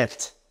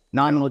ripped,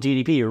 nominal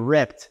GDP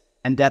ripped,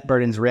 and debt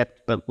burdens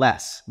ripped, but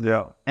less.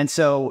 Yeah. And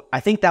so I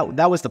think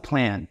that was the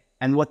plan.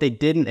 And what they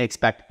didn't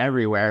expect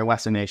everywhere in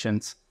Western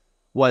nations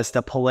was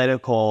the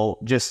political,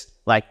 just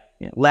like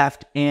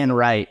left and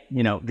right,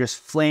 just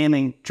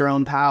flaming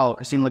Jerome Powell,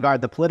 Christine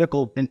Lagarde. The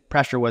political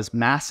pressure was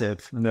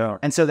massive. Yeah.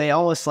 And so they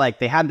almost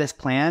they had this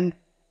plan,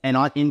 and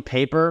in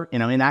paper,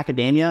 in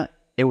academia,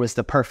 it was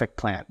the perfect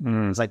plan.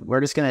 It's like,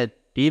 we're just going to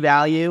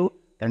devalue.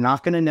 They're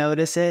not going to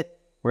notice it.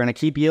 We're going to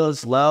keep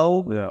yields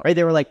low, right?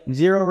 They were like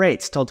 0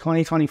 rates till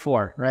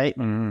 2024, right?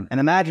 And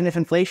imagine if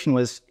inflation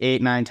was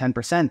 8, 9,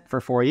 10%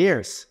 for 4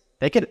 years.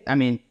 They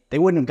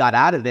wouldn't have got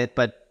out of it,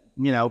 but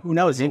who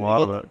knows?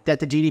 Debt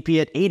to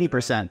GDP at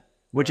 80%,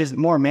 which is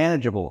more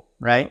manageable,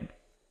 right?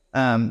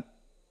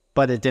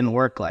 But it didn't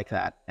work like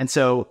that. And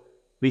so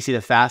we see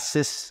the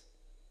fastest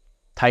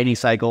tightening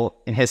cycle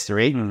in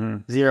history,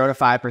 0 to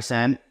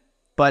 5%,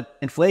 but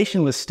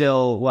inflation was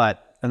still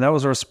what? And that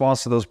was a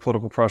response to those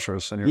political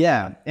pressures.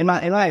 In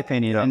my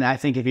opinion. And I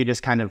think if you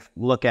just kind of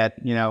look at,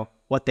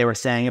 what they were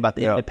saying about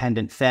the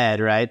independent Fed,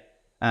 right?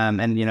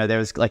 And, there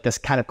was like this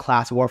kind of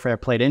class warfare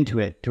played into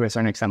it to a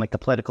certain extent, like the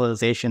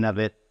politicalization of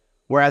it.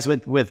 Whereas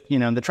with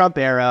the Trump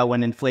era,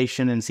 when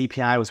inflation and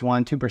CPI was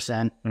 1%,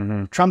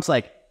 2%, Trump's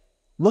like,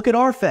 look at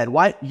our Fed.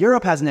 Why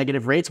Europe has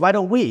negative rates? Why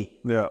don't we?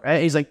 Yeah.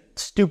 Right? He's like,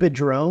 stupid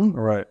Jerome.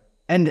 Right.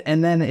 And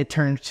then it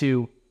turned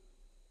to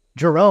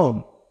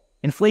Jerome,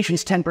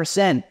 inflation's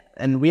 10%.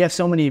 And we have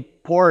so many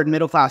poor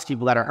middle class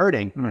people that are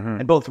hurting,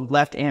 and both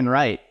left and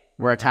right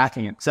were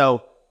attacking it.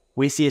 So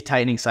we see a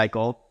tightening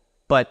cycle,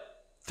 but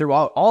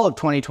throughout all of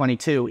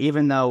 2022,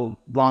 even though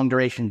long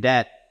duration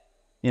debt,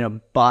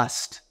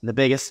 bust, the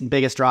biggest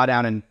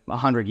drawdown in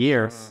 100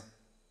 years,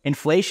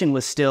 inflation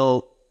was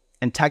still,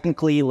 and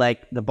technically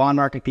like the bond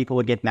market people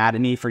would get mad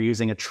at me for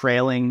using a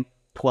trailing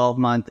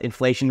 12-month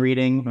inflation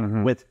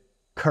reading with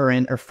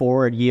current or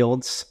forward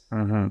yields.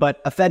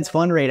 But a Fed's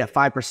fund rate at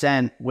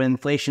 5% when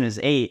inflation is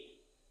 8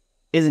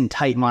 isn't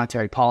tight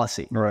monetary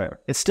policy. Right.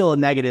 It's still a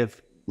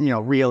negative,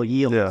 real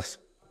yield. Yes.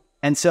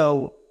 And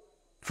so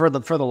for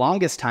the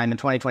longest time in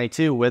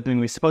 2022, when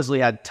we supposedly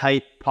had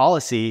tight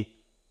policy,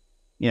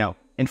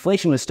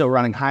 inflation was still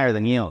running higher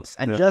than yields.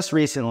 And just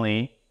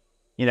recently,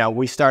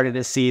 we started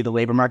to see the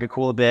labor market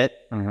cool a bit.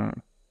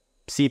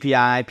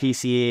 CPI,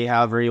 PCE,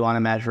 however you want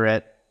to measure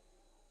it,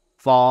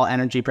 fall,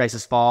 energy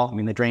prices fall. I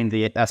mean, they drained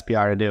the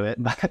SPR to do it,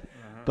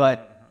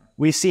 but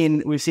we've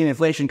seen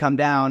inflation come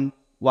down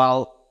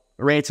while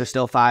rates are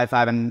still 5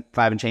 and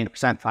change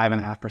percent,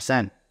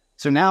 5.5%.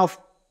 So now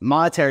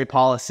monetary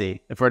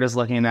policy, if we're just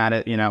looking at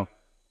it,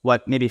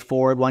 what maybe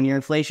forward 1 year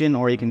inflation,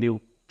 or you can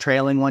do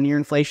trailing 1 year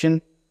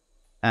inflation,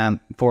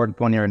 forward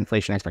 1 year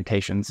inflation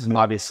expectations.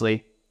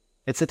 Obviously,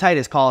 it's the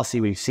tightest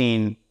policy we've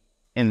seen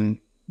in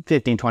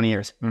 15, 20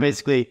 years.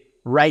 Basically,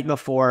 right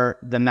before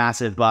the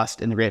massive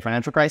bust in the great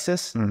financial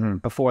crisis,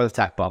 before the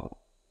tech bubble.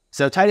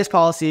 So tightest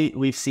policy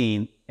we've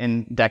seen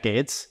in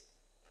decades.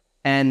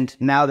 And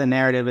now the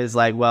narrative is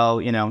like,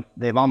 well, you know,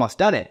 they've almost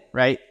done it,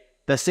 right?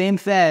 The same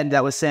Fed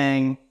that was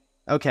saying,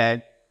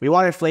 okay, we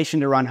want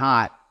inflation to run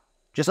hot,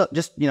 just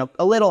you know,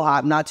 a little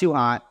hot, not too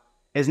hot,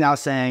 is now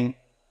saying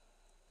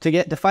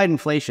to fight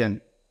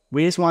inflation,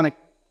 we just want to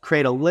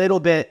create a little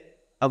bit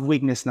of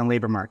weakness in the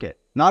labor market.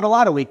 Not a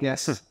lot of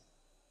weakness,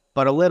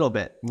 but a little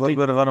bit. A little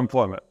bit of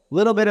unemployment.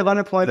 Little bit of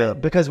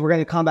unemployment because we're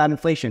going to combat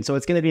inflation. So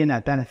it's going to be a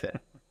net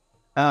benefit.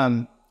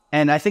 And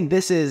I think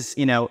this is,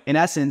 you know, in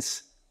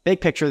essence, big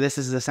picture, this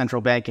is the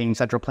central banking,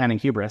 central planning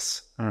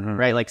hubris,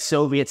 right? Like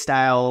Soviet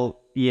style,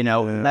 you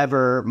know,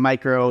 lever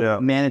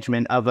micro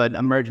management of an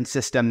emergent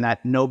system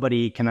that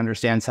nobody can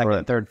understand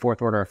second, third,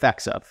 fourth order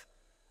effects of.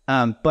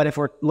 But if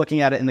we're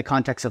looking at it in the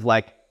context of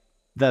like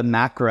the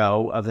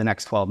macro of the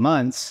next 12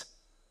 months,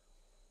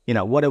 you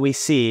know, what do we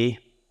see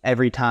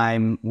every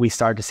time we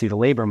start to see the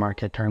labor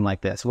market turn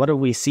like this? What have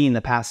we seen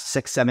the past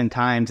 6, 7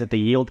 times that the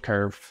yield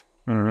curve,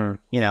 you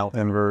know,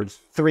 inverts,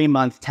 3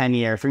 month, 10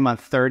 year, 3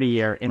 month, 30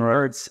 year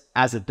inverts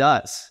as it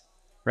does,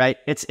 right?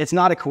 It's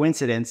not a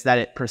coincidence that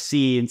it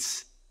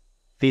precedes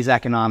these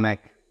economic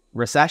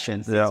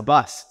recessions, these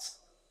busts.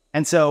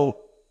 And so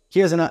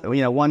here's another,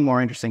 you know, one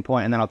more interesting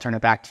point, and then I'll turn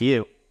it back to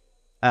you.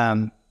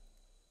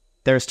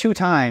 There's 2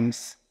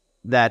 times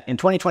that in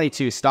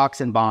 2022,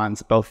 stocks and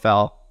bonds both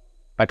fell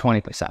by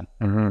 20%.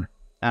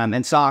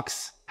 And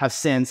stocks have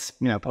since,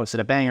 you know, posted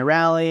a banger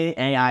rally,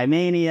 AI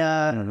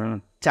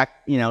mania, tech,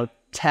 you know,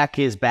 tech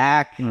is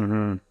back.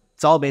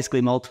 It's all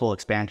basically multiple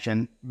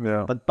expansion,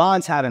 but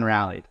bonds haven't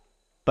rallied.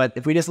 But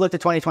if we just looked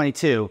at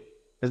 2022,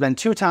 there's been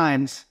 2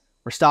 times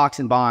where stocks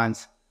and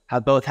bonds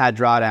have both had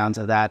drawdowns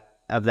of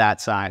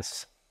that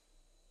size.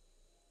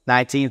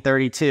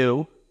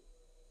 1932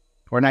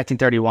 or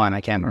 1931,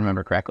 I can't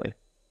remember correctly,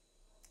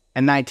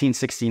 and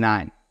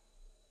 1969.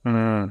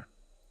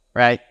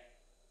 Right?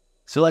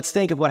 So let's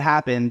think of what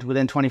happened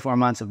within 24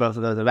 months of both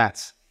of those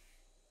events.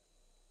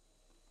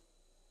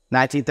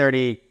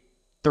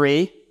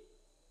 1933,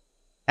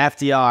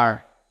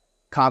 FDR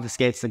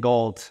confiscates the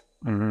gold,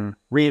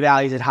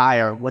 revalues it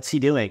higher. What's he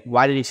doing?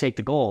 Why did he take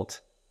the gold?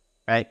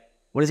 Right?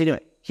 What is he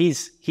doing?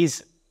 He's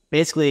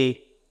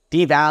basically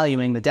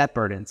devaluing the debt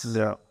burdens,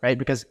 right?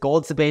 Because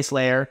gold's the base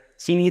layer.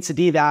 He needs to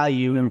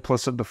devalue.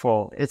 Implicit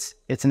default. It's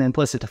an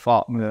implicit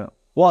default.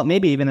 Well,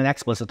 maybe even an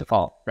explicit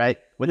default, right?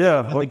 Look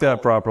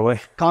that properly.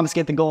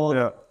 Confiscate the gold,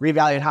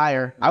 revalue it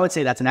higher. I would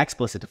say that's an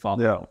explicit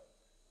default.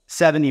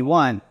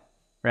 71,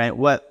 right?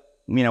 What,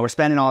 you know, we're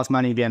spending all this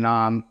money in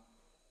Vietnam,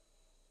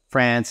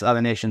 France,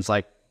 other nations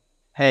like,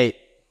 hey,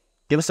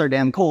 give us our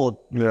damn gold.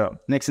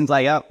 Nixon's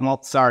like, oh,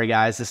 well, sorry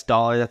guys, this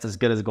dollar that's as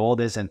good as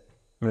gold isn't.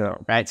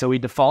 Right? So we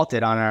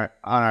defaulted on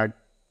our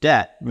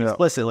debt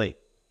explicitly.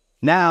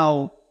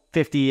 Now,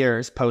 50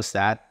 years post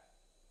that,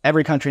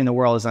 every country in the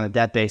world is on a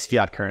debt-based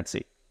fiat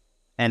currency.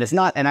 And it's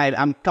not, and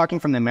I'm talking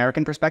from the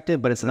American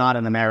perspective, but it's not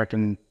an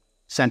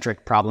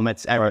American-centric problem.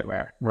 It's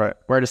everywhere.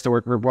 Where does the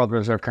world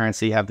reserve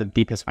currency have the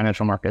deepest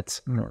financial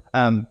markets?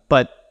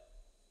 But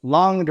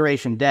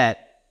long-duration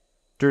debt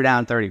drew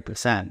down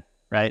 30%,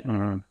 right?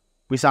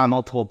 We saw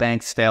multiple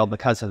banks fail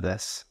because of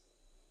this.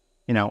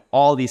 You know,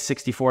 all these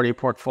 60-40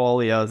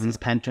 portfolios, these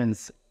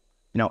pensions,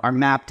 you know, are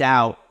mapped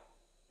out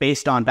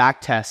based on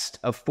backtest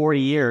of 40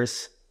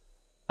 years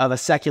of a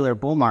secular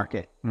bull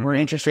market where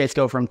interest rates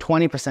go from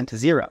 20% to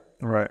 0.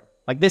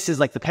 Like this is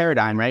like the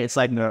paradigm, right? It's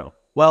like,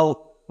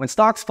 well, when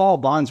stocks fall,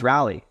 bonds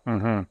rally,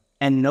 and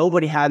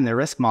nobody had in their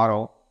risk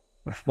model,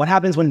 what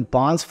happens when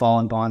bonds fall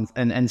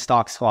and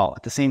stocks fall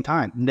at the same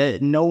time?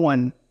 No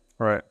one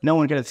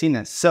could have seen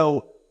this.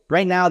 So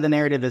right now the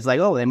narrative is like,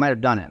 oh, they might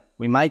have done it.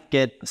 We might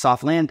get a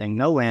soft landing,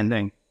 no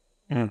landing.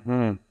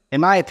 In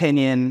my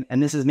opinion,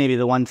 and this is maybe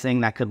the one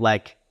thing that could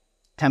like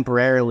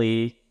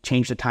temporarily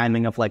change the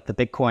timing of like the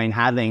Bitcoin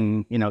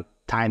halving, you know,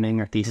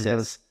 timing or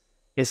thesis.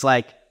 It's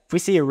like, if we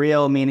see a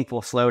real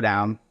meaningful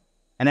slowdown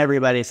and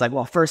everybody's like,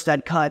 well, first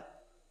Fed cut,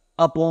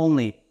 up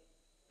only.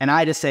 And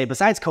I just say,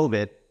 besides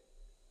COVID,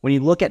 when you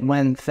look at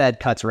when Fed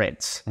cuts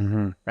rates,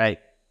 right,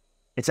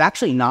 it's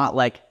actually not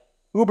like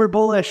uber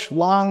bullish,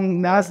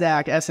 long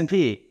NASDAQ,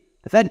 S&P.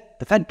 The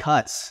Fed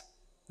cuts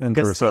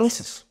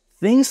because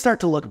things start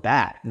to look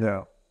bad.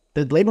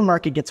 The labor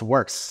market gets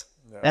worse.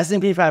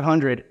 S&P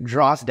 500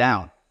 draws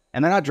down.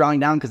 And they're not drawing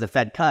down because the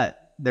Fed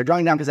cut. They're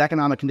drawing down because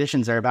economic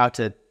conditions are about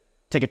to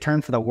take a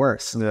turn for the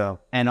worse.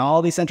 And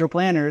all these central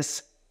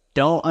planners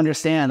don't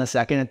understand the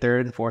second and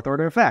third and fourth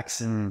order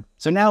effects.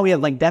 So now we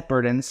have like debt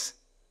burdens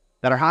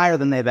that are higher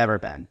than they've ever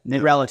been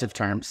in relative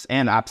terms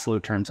and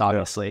absolute terms,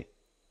 obviously.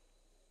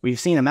 We've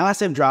seen a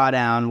massive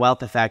drawdown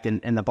wealth effect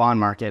in the bond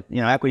market.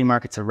 You know, equity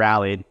markets have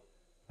rallied.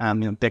 You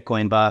know,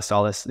 Bitcoin bust,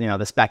 all this, you know,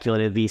 the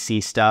speculative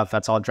VC stuff,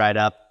 that's all dried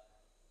up.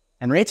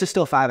 And rates are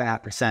still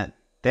 5.5%.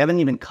 They haven't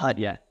even cut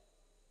yet.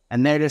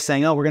 and they're just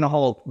saying, oh, we're going to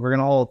hold, we're going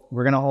to hold,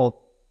 we're going to hold.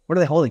 What are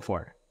they holding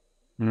for?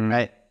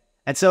 Right?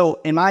 And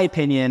so in my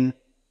opinion,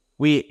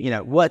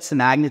 what's the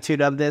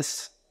magnitude of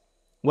this?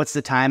 What's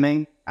the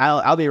timing?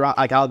 I'll be wrong.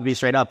 Like, I'll be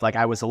straight up. Like,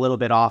 I was a little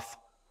bit off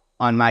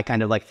on my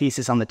kind of like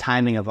thesis on the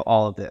timing of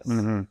all of this.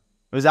 It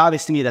was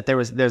obvious to me that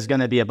there's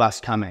going to be a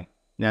bust coming.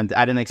 I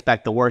didn't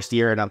expect the worst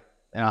year in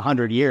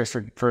 100 years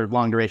for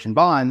long duration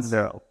bonds.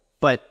 No.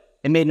 But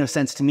it made no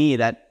sense to me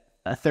that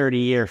a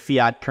 30-year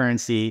fiat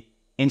currency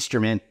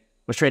instrument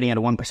was trading at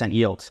a 1%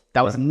 yield.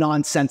 That was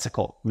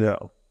nonsensical.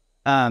 No.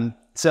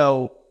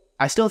 So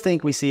I still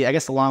think we see, I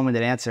guess the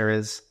long-winded answer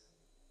is,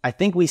 I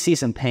think we see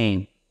some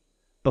pain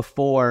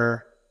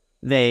before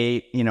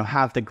they,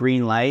 have the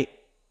green light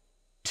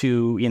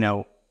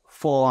to,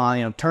 full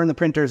on, turn the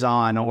printers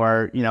on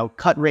or,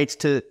 cut rates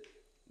to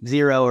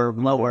 0 or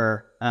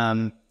lower.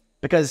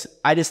 Because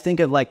I just think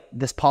of like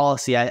this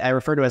policy, I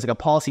refer to it as like a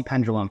policy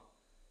pendulum.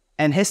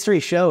 And history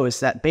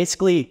shows that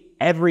basically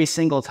every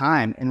single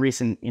time in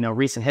recent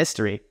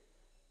history,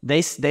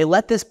 they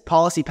let this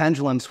policy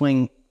pendulum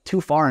swing too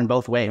far in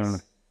both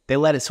ways. They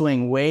let it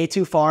swing way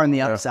too far on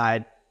the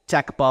upside,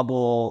 tech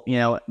bubble,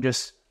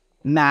 just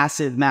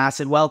massive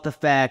wealth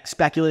effect,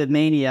 speculative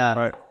mania.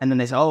 Right. And then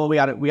they say, oh, we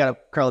gotta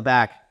curl it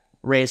back,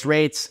 raise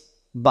rates,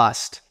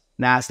 bust,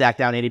 NASDAQ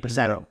down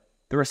 80%.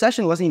 The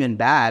recession wasn't even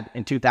bad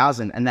in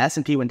 2000, and the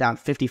S&P went down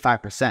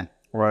 55%.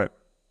 Right.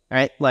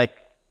 Right? Like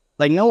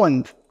no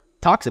one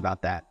talks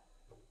about that.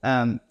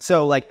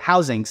 So like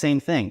housing, same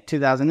thing,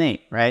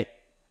 2008, right?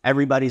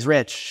 Everybody's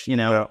rich,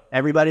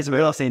 everybody's a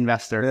real estate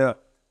investor. Yeah.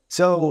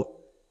 So,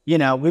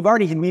 we've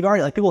already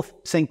like people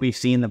think we've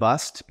seen the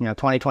bust.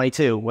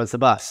 2022 was the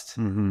bust.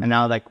 And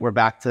now like we're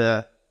back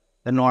to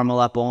the normal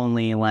up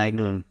only like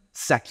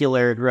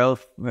secular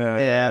growth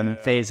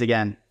phase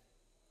again.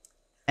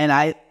 And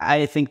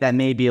I think that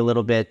may be a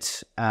little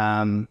bit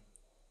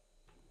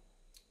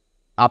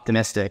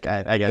optimistic,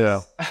 I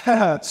guess.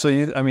 Yeah. So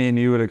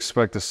you would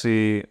expect to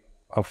see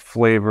a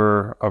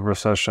flavor of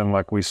recession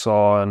like we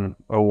saw in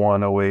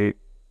 01, 08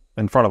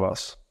 in front of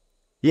us.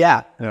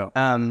 Yeah.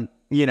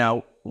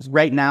 Yeah.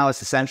 Right now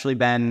it's essentially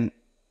been,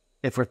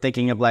 if we're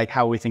thinking of like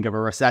how we think of a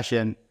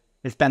recession,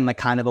 it's been like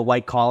kind of a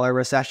white collar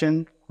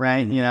recession,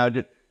 right?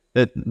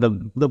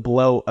 The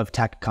blow of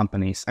tech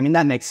companies. I mean,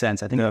 that makes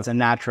sense. I think it's a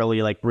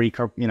naturally like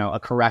a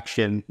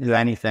correction, if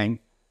anything,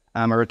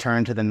 a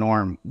return to the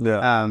norm.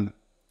 Yeah.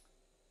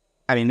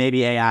 I mean,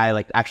 maybe AI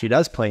like actually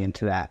does play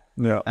into that.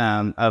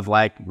 Yeah. Of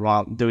like,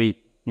 well, do we,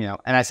 and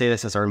I say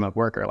this as a remote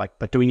worker, like,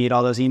 but do we need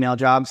all those email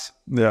jobs?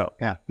 Yeah.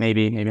 Yeah,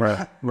 maybe Right.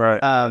 not.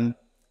 Right.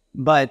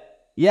 But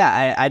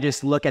yeah, I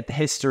just look at the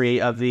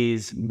history of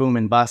these boom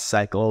and bust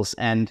cycles,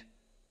 and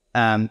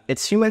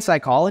it's human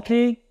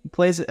psychology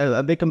plays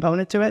a big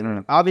component to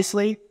it,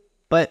 obviously.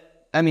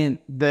 But I mean,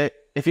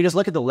 if you just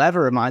look at the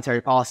lever of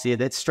monetary policy,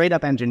 it's straight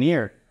up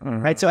engineered,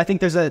 right? So I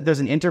think there's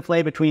an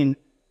interplay between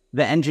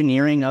the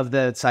engineering of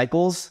the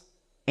cycles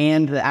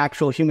and the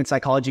actual human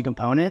psychology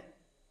component.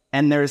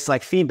 And there's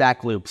like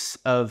feedback loops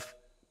of,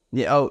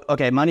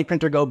 okay, money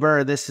printer go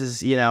burr. This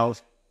is,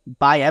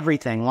 buy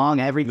everything, long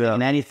everything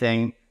and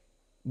anything.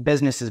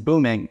 Business is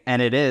booming,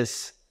 and it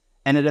is.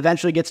 And it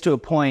eventually gets to a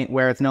point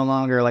where it's no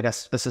longer like a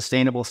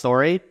sustainable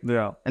story.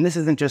 Yeah. And this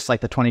isn't just like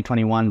the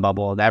 2021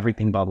 bubble, the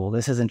everything bubble.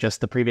 This isn't just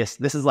the previous.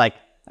 This is like,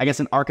 I guess,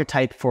 an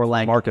archetype for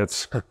like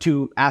markets,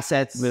 to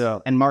assets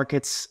and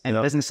markets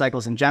and business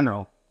cycles in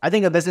general. I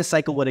think a business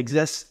cycle would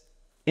exist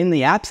in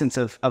the absence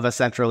of a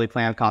centrally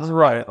planned cost.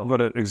 Right, but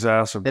it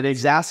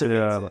exacerbates.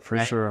 Yeah, for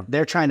sure.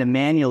 They're trying to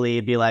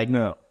manually be like,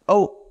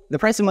 oh, the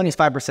price of money is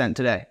 5%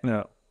 today.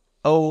 Yeah.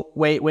 Oh,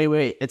 wait.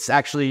 It's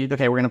actually,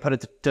 okay, we're going to put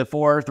it to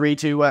 4, 3,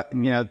 2,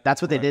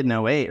 that's what they did in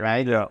 08,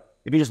 right? Yeah.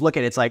 If you just look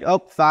at it, it's like,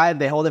 5,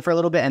 they hold it for a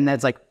little bit, and then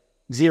it's like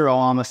 0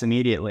 almost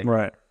immediately.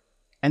 Right.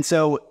 And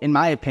so, in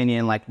my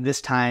opinion, like this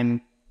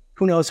time,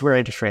 who knows where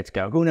interest rates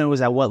go? Who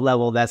knows at what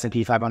level the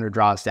S&P 500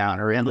 draws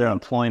down or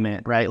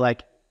employment, right?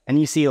 Like, and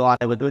you see a lot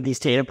with these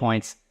data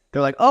points,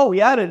 they're like, oh,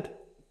 we added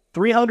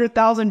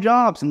 300,000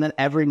 jobs. And then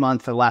every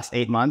month for the last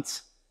 8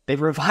 months,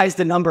 they've revised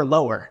the number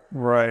lower.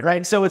 Right.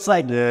 Right. So it's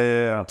like,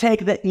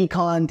 take the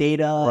econ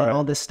data and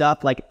all this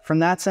stuff. Like from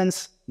that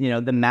sense,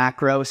 the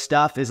macro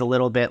stuff is a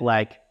little bit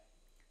like,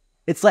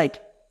 it's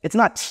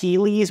not tea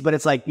leaves, but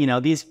it's like,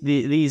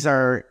 these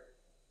are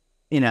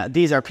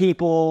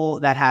people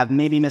that have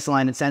maybe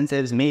misaligned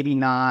incentives, maybe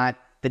not.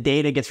 The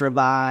data gets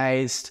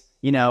revised.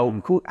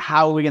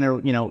 How are we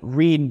going to,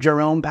 read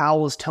Jerome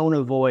Powell's tone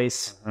of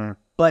voice?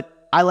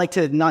 But I like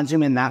to not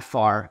zoom in that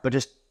far, but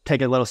just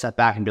take a little step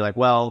back and be like,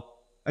 well,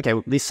 okay,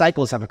 these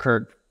cycles have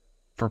occurred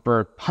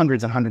for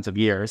hundreds and hundreds of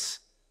years.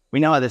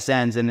 We know how this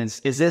ends, and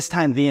is this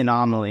time the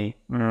anomaly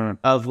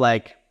of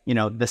like,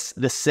 the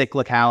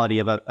cyclicality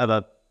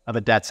of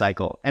a debt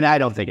cycle? And I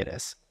don't think it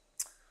is.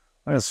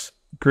 That's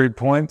great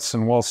points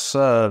and well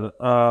said.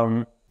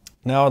 Now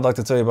I'd like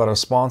to tell you about our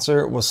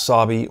sponsor,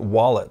 Wasabi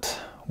Wallet.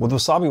 With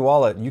Wasabi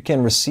Wallet, you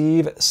can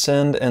receive,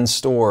 send, and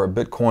store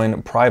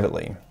Bitcoin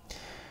privately.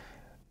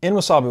 In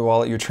Wasabi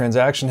Wallet, your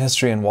transaction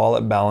history and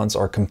wallet balance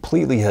are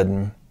completely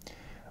hidden.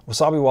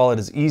 Wasabi Wallet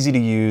is easy to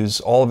use.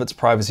 All of its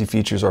privacy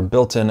features are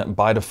built in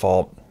by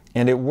default,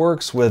 and it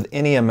works with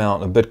any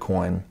amount of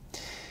Bitcoin.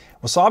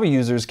 Wasabi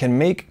users can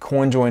make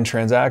CoinJoin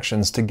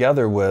transactions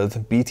together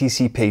with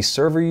BTC Pay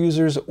server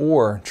users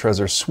or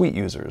Trezor Suite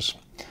users.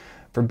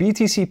 For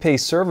BTC Pay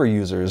server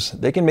users,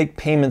 they can make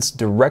payments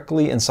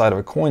directly inside of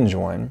a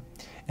CoinJoin,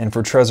 and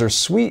for Trezor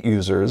Suite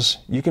users,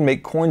 you can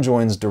make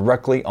CoinJoins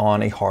directly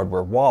on a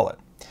hardware wallet.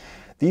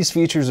 These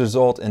features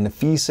result in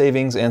fee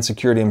savings and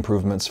security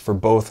improvements for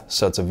both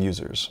sets of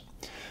users.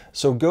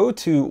 So go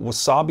to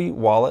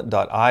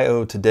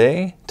wasabiwallet.io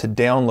today to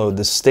download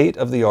the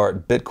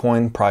state-of-the-art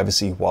Bitcoin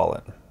privacy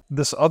wallet.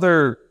 This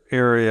other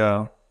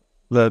area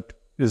that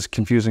is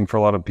confusing for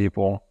a lot of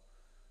people,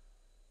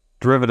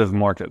 derivative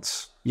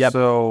markets. Yep.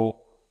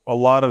 So a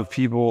lot of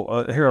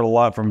people, I hear it a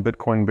lot from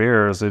Bitcoin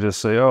bears, they just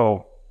say,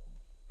 oh,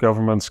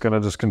 government's going to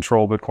just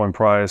control Bitcoin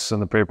price in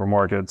the paper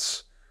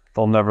markets.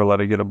 They'll never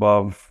let it get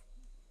above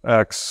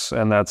X,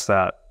 and that's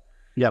that.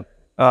 Yep.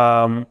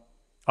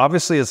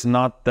 Obviously, it's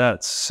not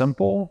that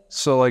simple.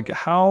 So, like,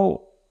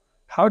 how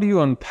do you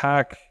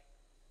unpack?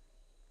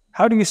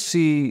 How do you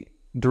see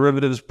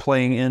derivatives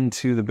playing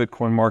into the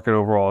Bitcoin market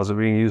overall? Is it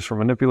being used for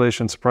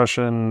manipulation,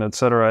 suppression, et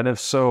cetera? And if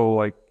so,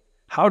 like,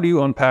 how do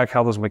you unpack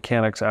how those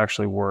mechanics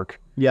actually work?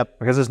 Yep.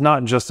 Because it's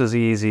not just as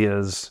easy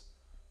as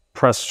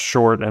press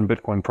short and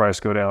Bitcoin price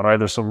go down, right?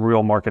 There's some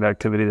real market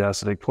activity that has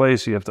to take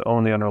place. You have to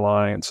own the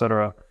underlying, et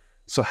cetera.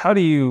 So how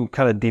do you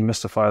kind of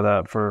demystify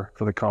that for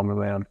the common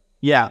man?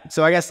 Yeah.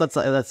 So I guess let's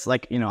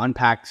like,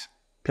 unpack,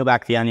 peel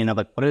back the onion of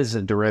like, what is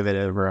a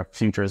derivative or a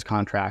futures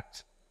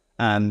contract?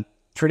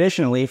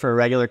 Traditionally, for a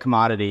regular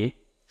commodity,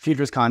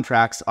 futures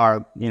contracts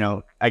are,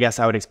 I guess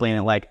I would explain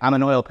it like, I'm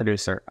an oil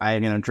producer. I,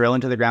 drill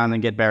into the ground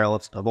and get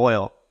barrels of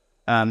oil.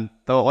 The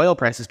oil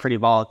price is pretty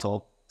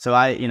volatile. So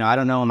I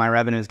don't know what my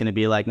revenue is going to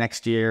be like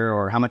next year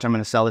or how much I'm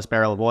going to sell this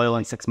barrel of oil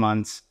in 6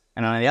 months.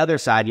 And on the other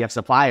side, you have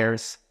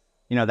suppliers,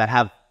 that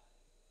have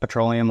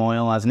petroleum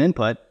oil as an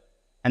input,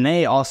 and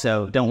they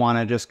also don't want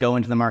to just go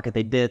into the market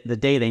the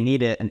day they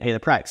need it and pay the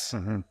price.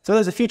 Mm-hmm. So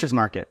there's a futures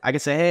market. I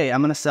could say, hey, I'm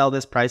going to sell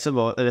this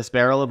this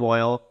barrel of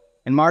oil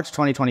in March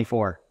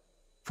 2024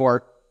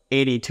 for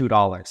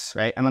 $82,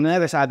 right? And on the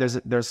other side,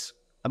 there's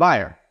a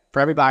buyer.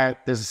 For every buyer,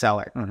 there's a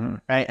seller, mm-hmm.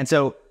 right? And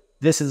so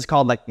this is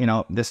called like,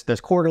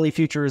 there's quarterly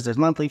futures, there's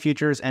monthly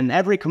futures, and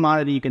every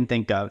commodity you can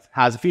think of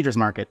has a futures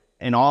market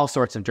in all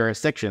sorts of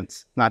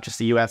jurisdictions, not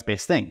just a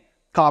US-based thing.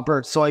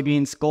 Copper,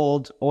 soybeans,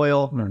 gold,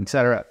 oil,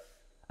 etc.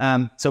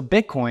 So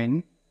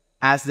Bitcoin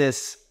has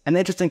this, and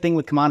the interesting thing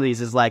with commodities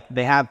is like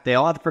they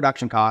all have the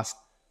production cost,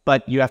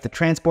 but you have to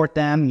transport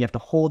them, you have to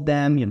hold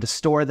them, you have to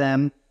store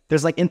them.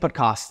 There's like input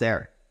costs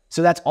there.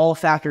 So that's all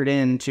factored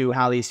into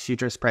how these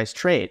futures price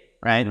trade,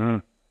 right?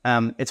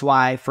 Mm. It's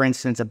why, for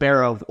instance, a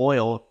barrel of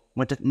oil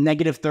went to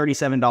negative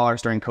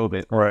 $37 during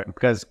COVID, right?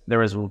 Because there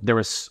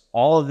was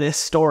all of this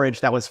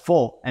storage that was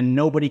full, and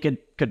nobody could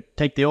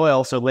take the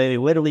oil, so they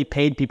literally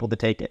paid people to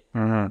take it.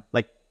 Mm-hmm.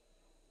 Like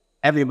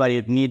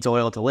everybody needs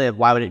oil to live.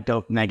 Why would it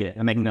go negative?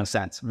 It makes no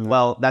sense. Mm-hmm.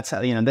 Well, that's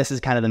how, this is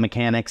kind of the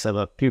mechanics of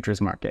a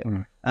futures market.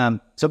 Mm-hmm.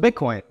 So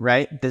Bitcoin,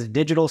 right? This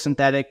digital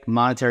synthetic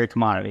monetary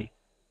commodity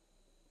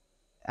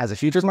as a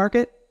futures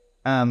market,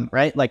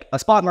 right? Like a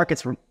spot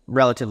market's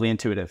relatively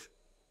intuitive.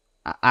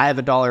 I have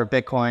 $1 of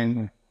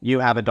Bitcoin. You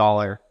have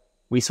 $1,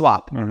 we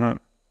swap, mm-hmm.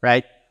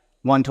 right?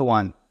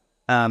 1-to-1.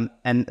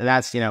 And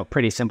that's,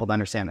 pretty simple to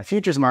understand. The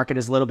futures market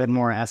is a little bit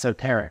more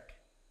esoteric.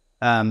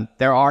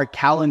 There are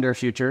calendar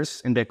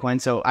futures in Bitcoin.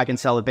 So I can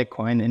sell a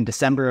Bitcoin in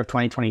December of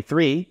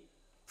 2023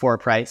 for a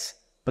price,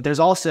 but there's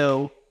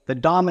also the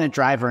dominant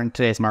driver in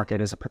today's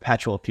market is a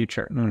perpetual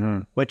future,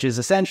 mm-hmm. which is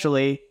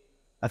essentially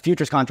a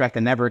futures contract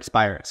that never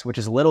expires, which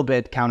is a little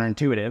bit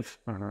counterintuitive.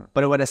 Mm-hmm.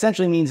 But what it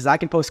essentially means is I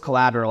can post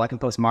collateral, I can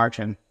post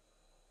margin,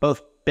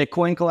 both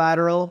Bitcoin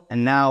collateral,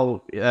 and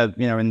now,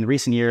 in the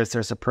recent years,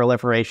 there's a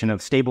proliferation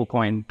of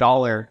stablecoin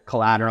dollar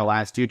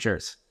collateralized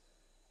futures.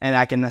 And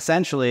I can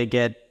essentially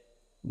get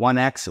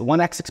 1x.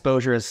 1x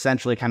exposure is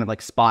essentially kind of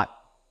like spot.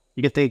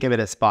 You could think of it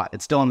as spot.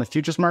 It's still in the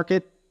futures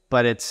market,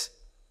 but it's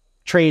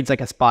trades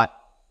like a spot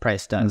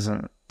price does.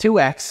 Mm-hmm.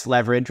 2x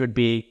leverage would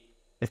be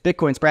if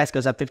Bitcoin's price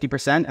goes up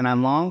 50% and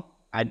I'm long,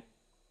 I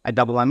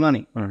double my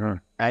money, mm-hmm.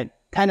 right?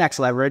 10x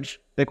leverage,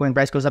 Bitcoin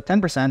price goes up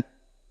 10%.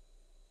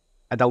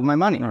 I double my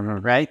money,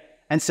 mm-hmm. right?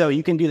 And so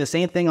you can do the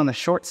same thing on the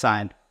short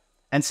side.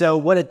 And so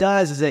what it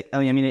does is it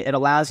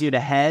allows you to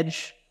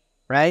hedge,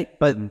 right?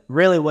 But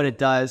really what it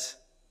does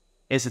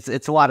is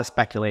it's a lot of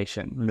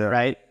speculation, yeah.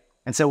 right?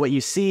 And so what you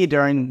see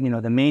during,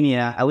 the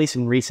mania, at least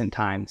in recent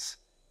times,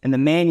 in the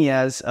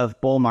manias of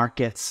bull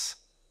markets,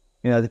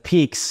 the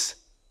peaks,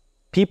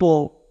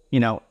 people,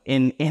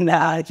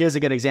 here's a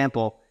good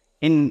example.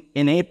 In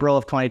April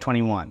of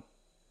 2021,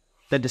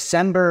 the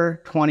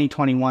December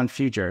 2021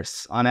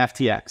 futures on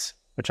FTX,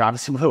 which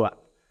obviously blew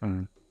up,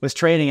 was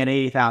trading at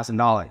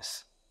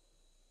 $80,000.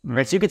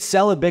 Right? So you could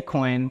sell a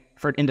Bitcoin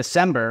in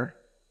December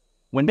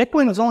when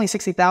Bitcoin was only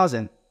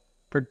 $60,000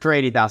 for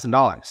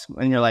 $80,000.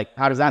 And you're like,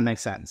 how does that make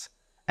sense?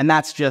 And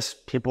that's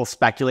just people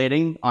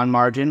speculating on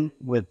margin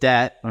with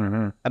debt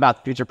about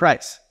the future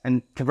price.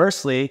 And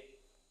conversely,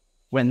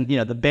 when, you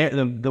know,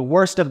 the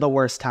worst of the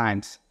worst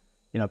times,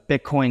 you know,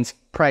 Bitcoin's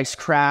price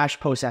crash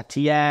post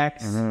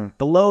FTX,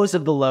 the lows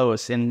of the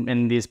lows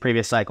in these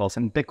previous cycles,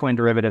 and Bitcoin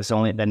derivatives have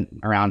only been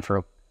around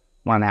for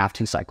 1.5,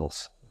 2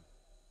 cycles.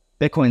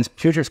 Bitcoin's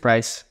futures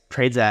price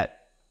trades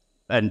at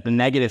a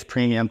negative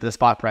premium to the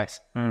spot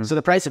price. So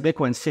the price of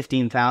Bitcoin is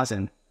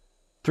 15,000.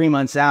 3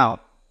 months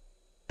out,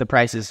 the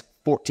price is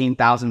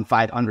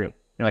 14,500.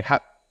 You're like, how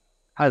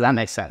does that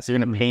make sense? You're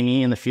going to pay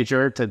me in the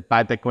future to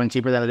buy Bitcoin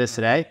cheaper than it is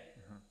today?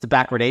 It's a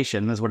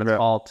backwardation, is what it's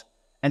called.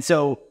 And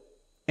so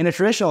in a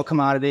traditional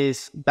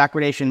commodities,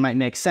 backwardation might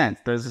make sense.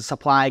 There's a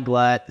supply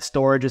glut, the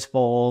storage is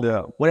full,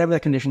 whatever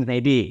the conditions may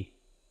be.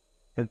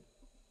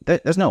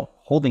 There's no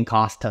holding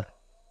cost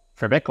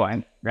for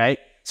Bitcoin, right?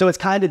 So it's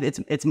kind of,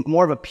 it's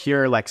more of a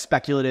pure like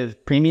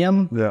speculative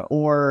premium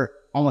or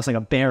almost like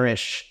a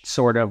bearish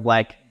sort of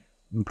like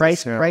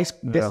price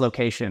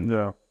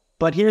dislocation.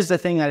 But here's the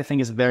thing that I think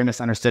is very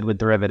misunderstood with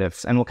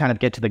derivatives, and we'll kind of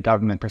get to the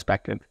government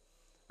perspective,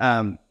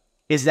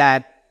 is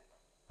that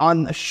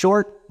on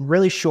a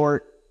really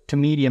short to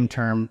medium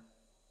term,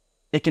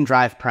 it can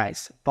drive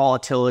price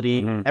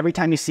volatility. Every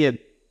time you see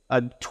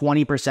a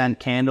 20%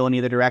 candle in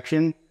either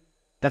direction,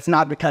 that's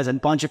not because a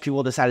bunch of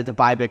people decided to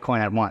buy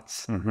Bitcoin at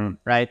once,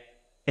 right?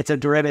 It's a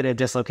derivative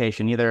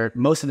dislocation. Either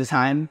most of the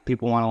time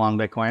people want a long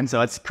Bitcoin, so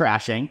it's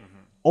crashing,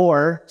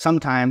 or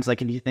sometimes,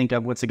 like if you think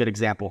of what's a good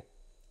example,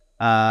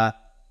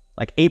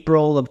 like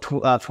April of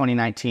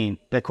 2019,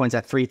 Bitcoin's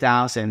at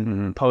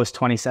 3,000. Post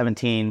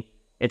 2017,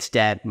 it's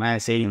dead,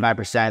 minus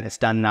 85%. It's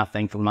done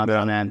nothing for month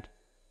on end.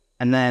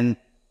 And then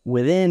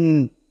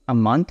within a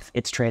month,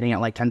 it's trading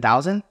at like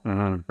 10,000,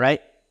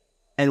 right?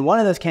 And one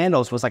of those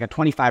candles was like a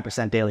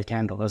 25% daily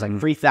candle. It was like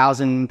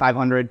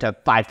 3,500 to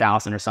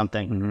 5,000 or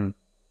something.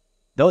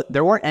 Though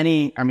there weren't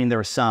any, I mean, there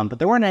were some, but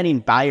there weren't any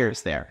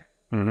buyers there.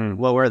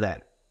 What were they?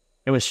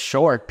 It was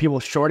people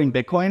shorting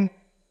Bitcoin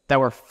that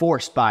were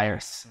forced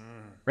buyers,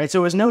 right? So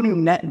it was no new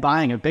net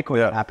buying of Bitcoin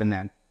that happened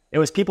then. It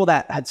was people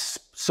that had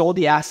sold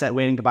the asset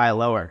waiting to buy a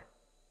lower,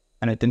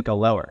 and it didn't go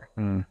lower.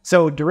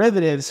 So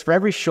derivatives, for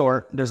every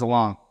short, there's a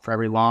long. For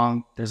every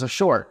long, there's a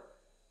short.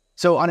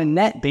 So on a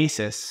net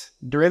basis,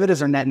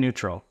 derivatives are net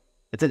neutral.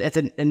 It's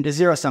a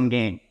zero-sum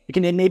game. You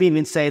can maybe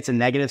even say it's a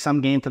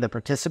negative-sum game for the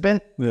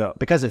participant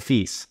because of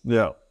fees,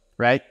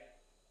 right?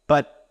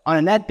 But on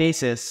a net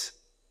basis,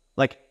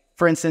 like,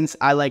 for instance,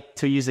 I like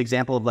to use the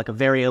example of like a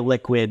very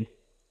illiquid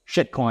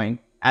shitcoin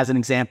as an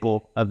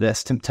example of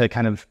this to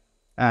kind of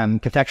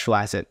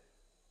contextualize it.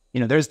 You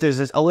know, there's this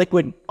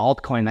illiquid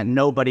altcoin that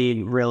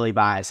nobody really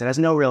buys. It has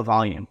no real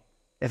volume.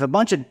 If a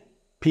bunch of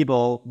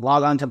people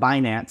log on to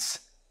Binance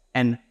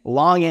and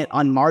long it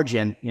on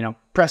margin, you know,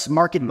 press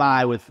market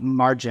buy with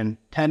margin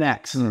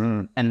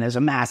 10x, and there's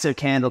a massive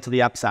candle to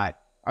the upside.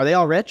 Are they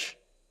all rich?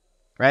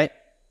 Right?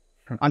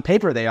 On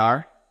paper they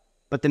are,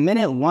 but the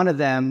minute one of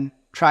them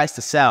tries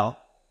to sell,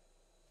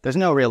 there's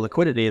no real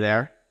liquidity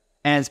there,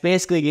 and it's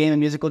basically a game of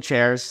musical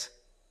chairs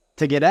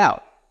to get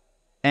out.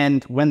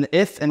 And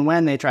if and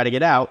when they try to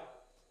get out,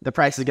 the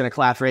price is going to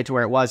collapse right to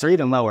where it was, or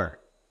even lower,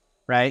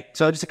 right?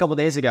 So just a couple of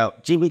days ago,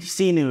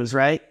 GBTC news,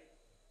 right?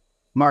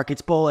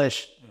 Market's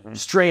bullish,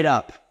 straight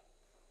up.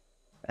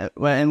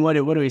 And what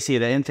do we see?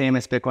 The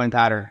infamous Bitcoin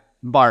pattern,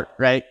 BART,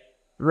 right?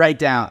 Right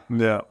down.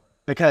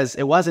 Because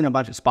it wasn't a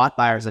bunch of spot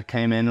buyers that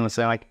came in and was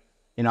like,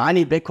 you know, I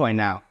need Bitcoin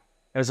now.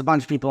 There was a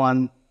bunch of people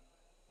on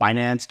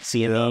Binance,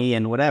 CME,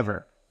 and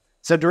whatever.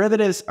 So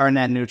derivatives are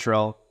net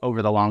neutral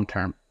over the long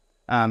term.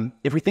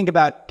 If we think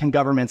about, can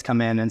governments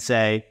come in and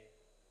say,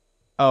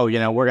 oh, you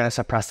know, we're going to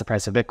suppress the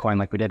price of Bitcoin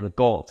like we did with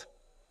gold?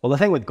 Well, the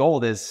thing with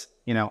gold is,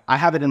 you know, I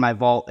have it in my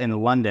vault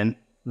in London,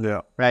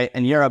 right?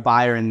 And you're a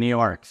buyer in New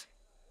York.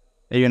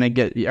 Are you going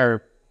to get,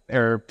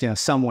 or you know,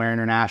 somewhere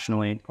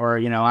internationally, or,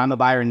 you know, I'm a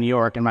buyer in New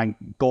York and my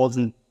gold's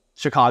in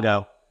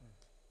Chicago.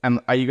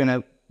 Are you going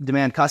to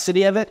demand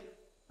custody of it?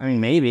 I mean,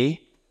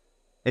 maybe,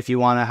 if you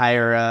want to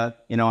hire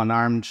you know, an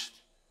armed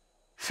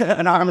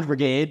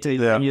brigade to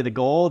give you the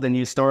gold and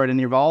you store it in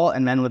your vault,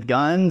 and men with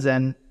guns.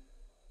 And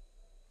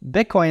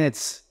Bitcoin,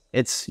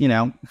 it's you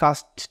know, it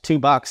costs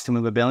 $2 to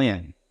move $1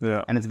 billion,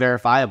 and it's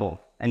verifiable,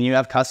 and you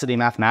have custody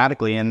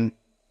mathematically in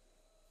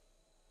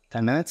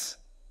 10 minutes,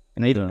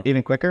 and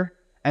even quicker.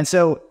 And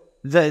so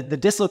the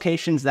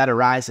dislocations that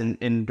arise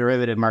in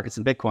derivative markets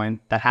in Bitcoin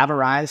that have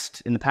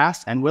arisen in the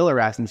past and will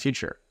arise in the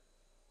future,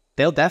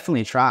 they'll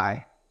definitely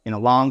try, you know,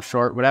 long,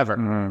 short,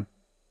 whatever.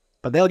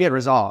 But they'll get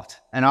resolved,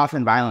 and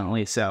often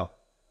violently so.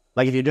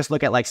 Like if you just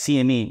look at like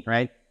CME,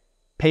 right?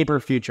 Paper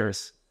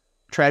futures,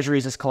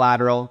 treasuries as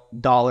collateral,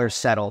 dollars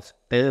settled.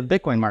 They're the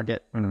Bitcoin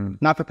market,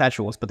 not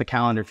perpetuals, but the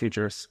calendar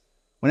futures.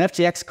 When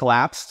FTX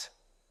collapsed,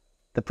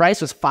 the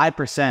price was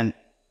 5%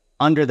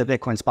 under the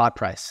Bitcoin spot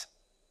price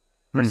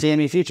for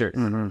CME futures.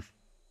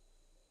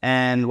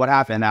 And what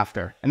happened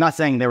after? I'm not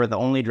saying they were the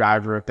only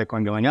driver of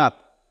Bitcoin going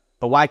up,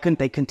 but why couldn't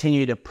they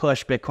continue to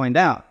push Bitcoin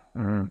down?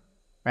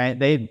 Right?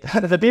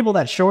 The people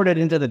that shorted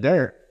into the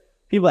dirt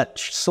people that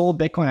sold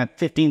Bitcoin at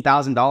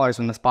 $15,000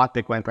 when the spot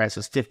Bitcoin price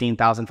was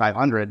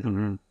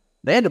 15,500,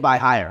 they had to buy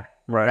higher,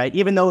 right?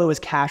 Even though it was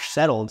cash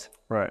settled,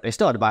 they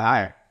still had to buy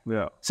higher.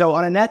 Yeah. So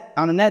on a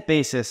net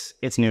basis,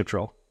 it's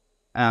neutral.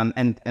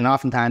 And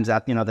oftentimes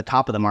at, the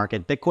top of the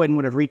market, Bitcoin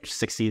would have reached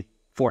 $64,000,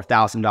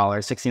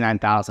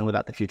 $69,000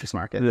 without the futures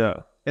market.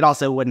 Yeah. It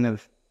also wouldn't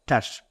have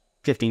touched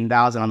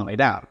 15,000 on the way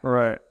down.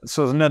 Right.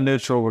 So as net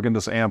neutral, we can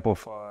just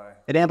amplify.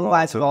 It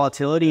amplifies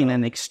volatility in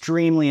an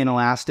extremely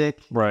inelastic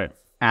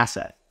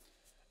asset.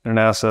 An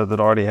asset that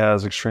already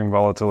has extreme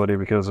volatility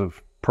because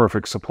of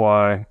perfect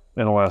supply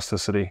and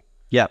elasticity.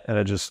 Yeah. And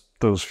it just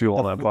throws fuel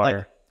on that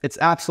fire. It's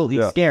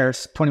absolutely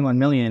scarce, 21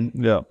 million.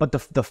 Yeah. But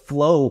the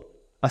flow,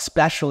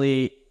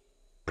 especially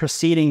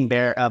preceding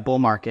bull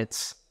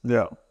markets,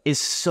 is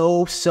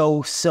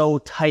so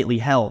tightly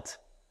held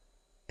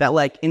that,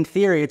 like, in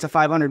theory, it's a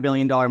 $500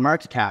 billion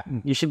market cap.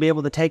 You should be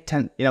able to take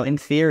in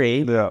theory,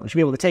 you should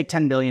be able to take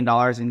 $10 billion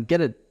and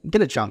get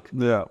a chunk.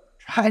 Yeah.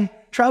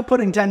 Try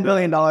putting $10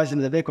 billion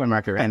into the Bitcoin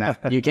market right now.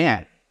 You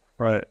can't.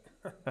 Right.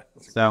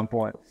 So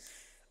point.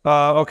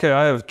 Okay,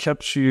 I have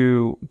kept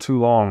you too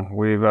long.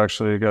 I've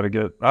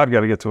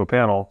got to get to a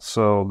panel,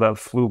 so that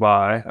flew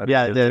by. I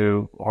didn't get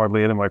to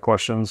hardly any of my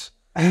questions.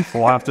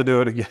 We'll have to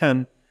do it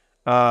again.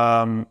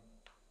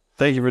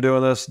 Thank you for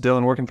doing this.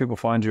 Dylan, where can people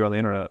find you on the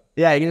internet?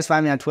 Yeah, you can just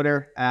find me on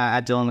Twitter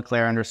at Dylan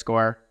LeClair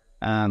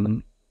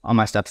 _ all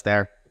my stuff's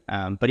there.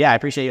 But yeah, I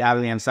appreciate you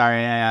having me. I'm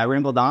sorry I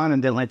rambled on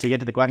and didn't let you get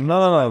to the question.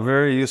 No.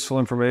 Very useful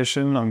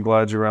information. I'm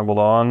glad you rambled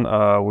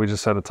on. We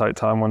just had a tight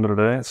time window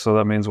today, so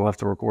that means we'll have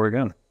to record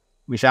again.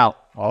 We shall.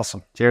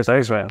 Awesome. Cheers.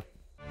 Thanks, man.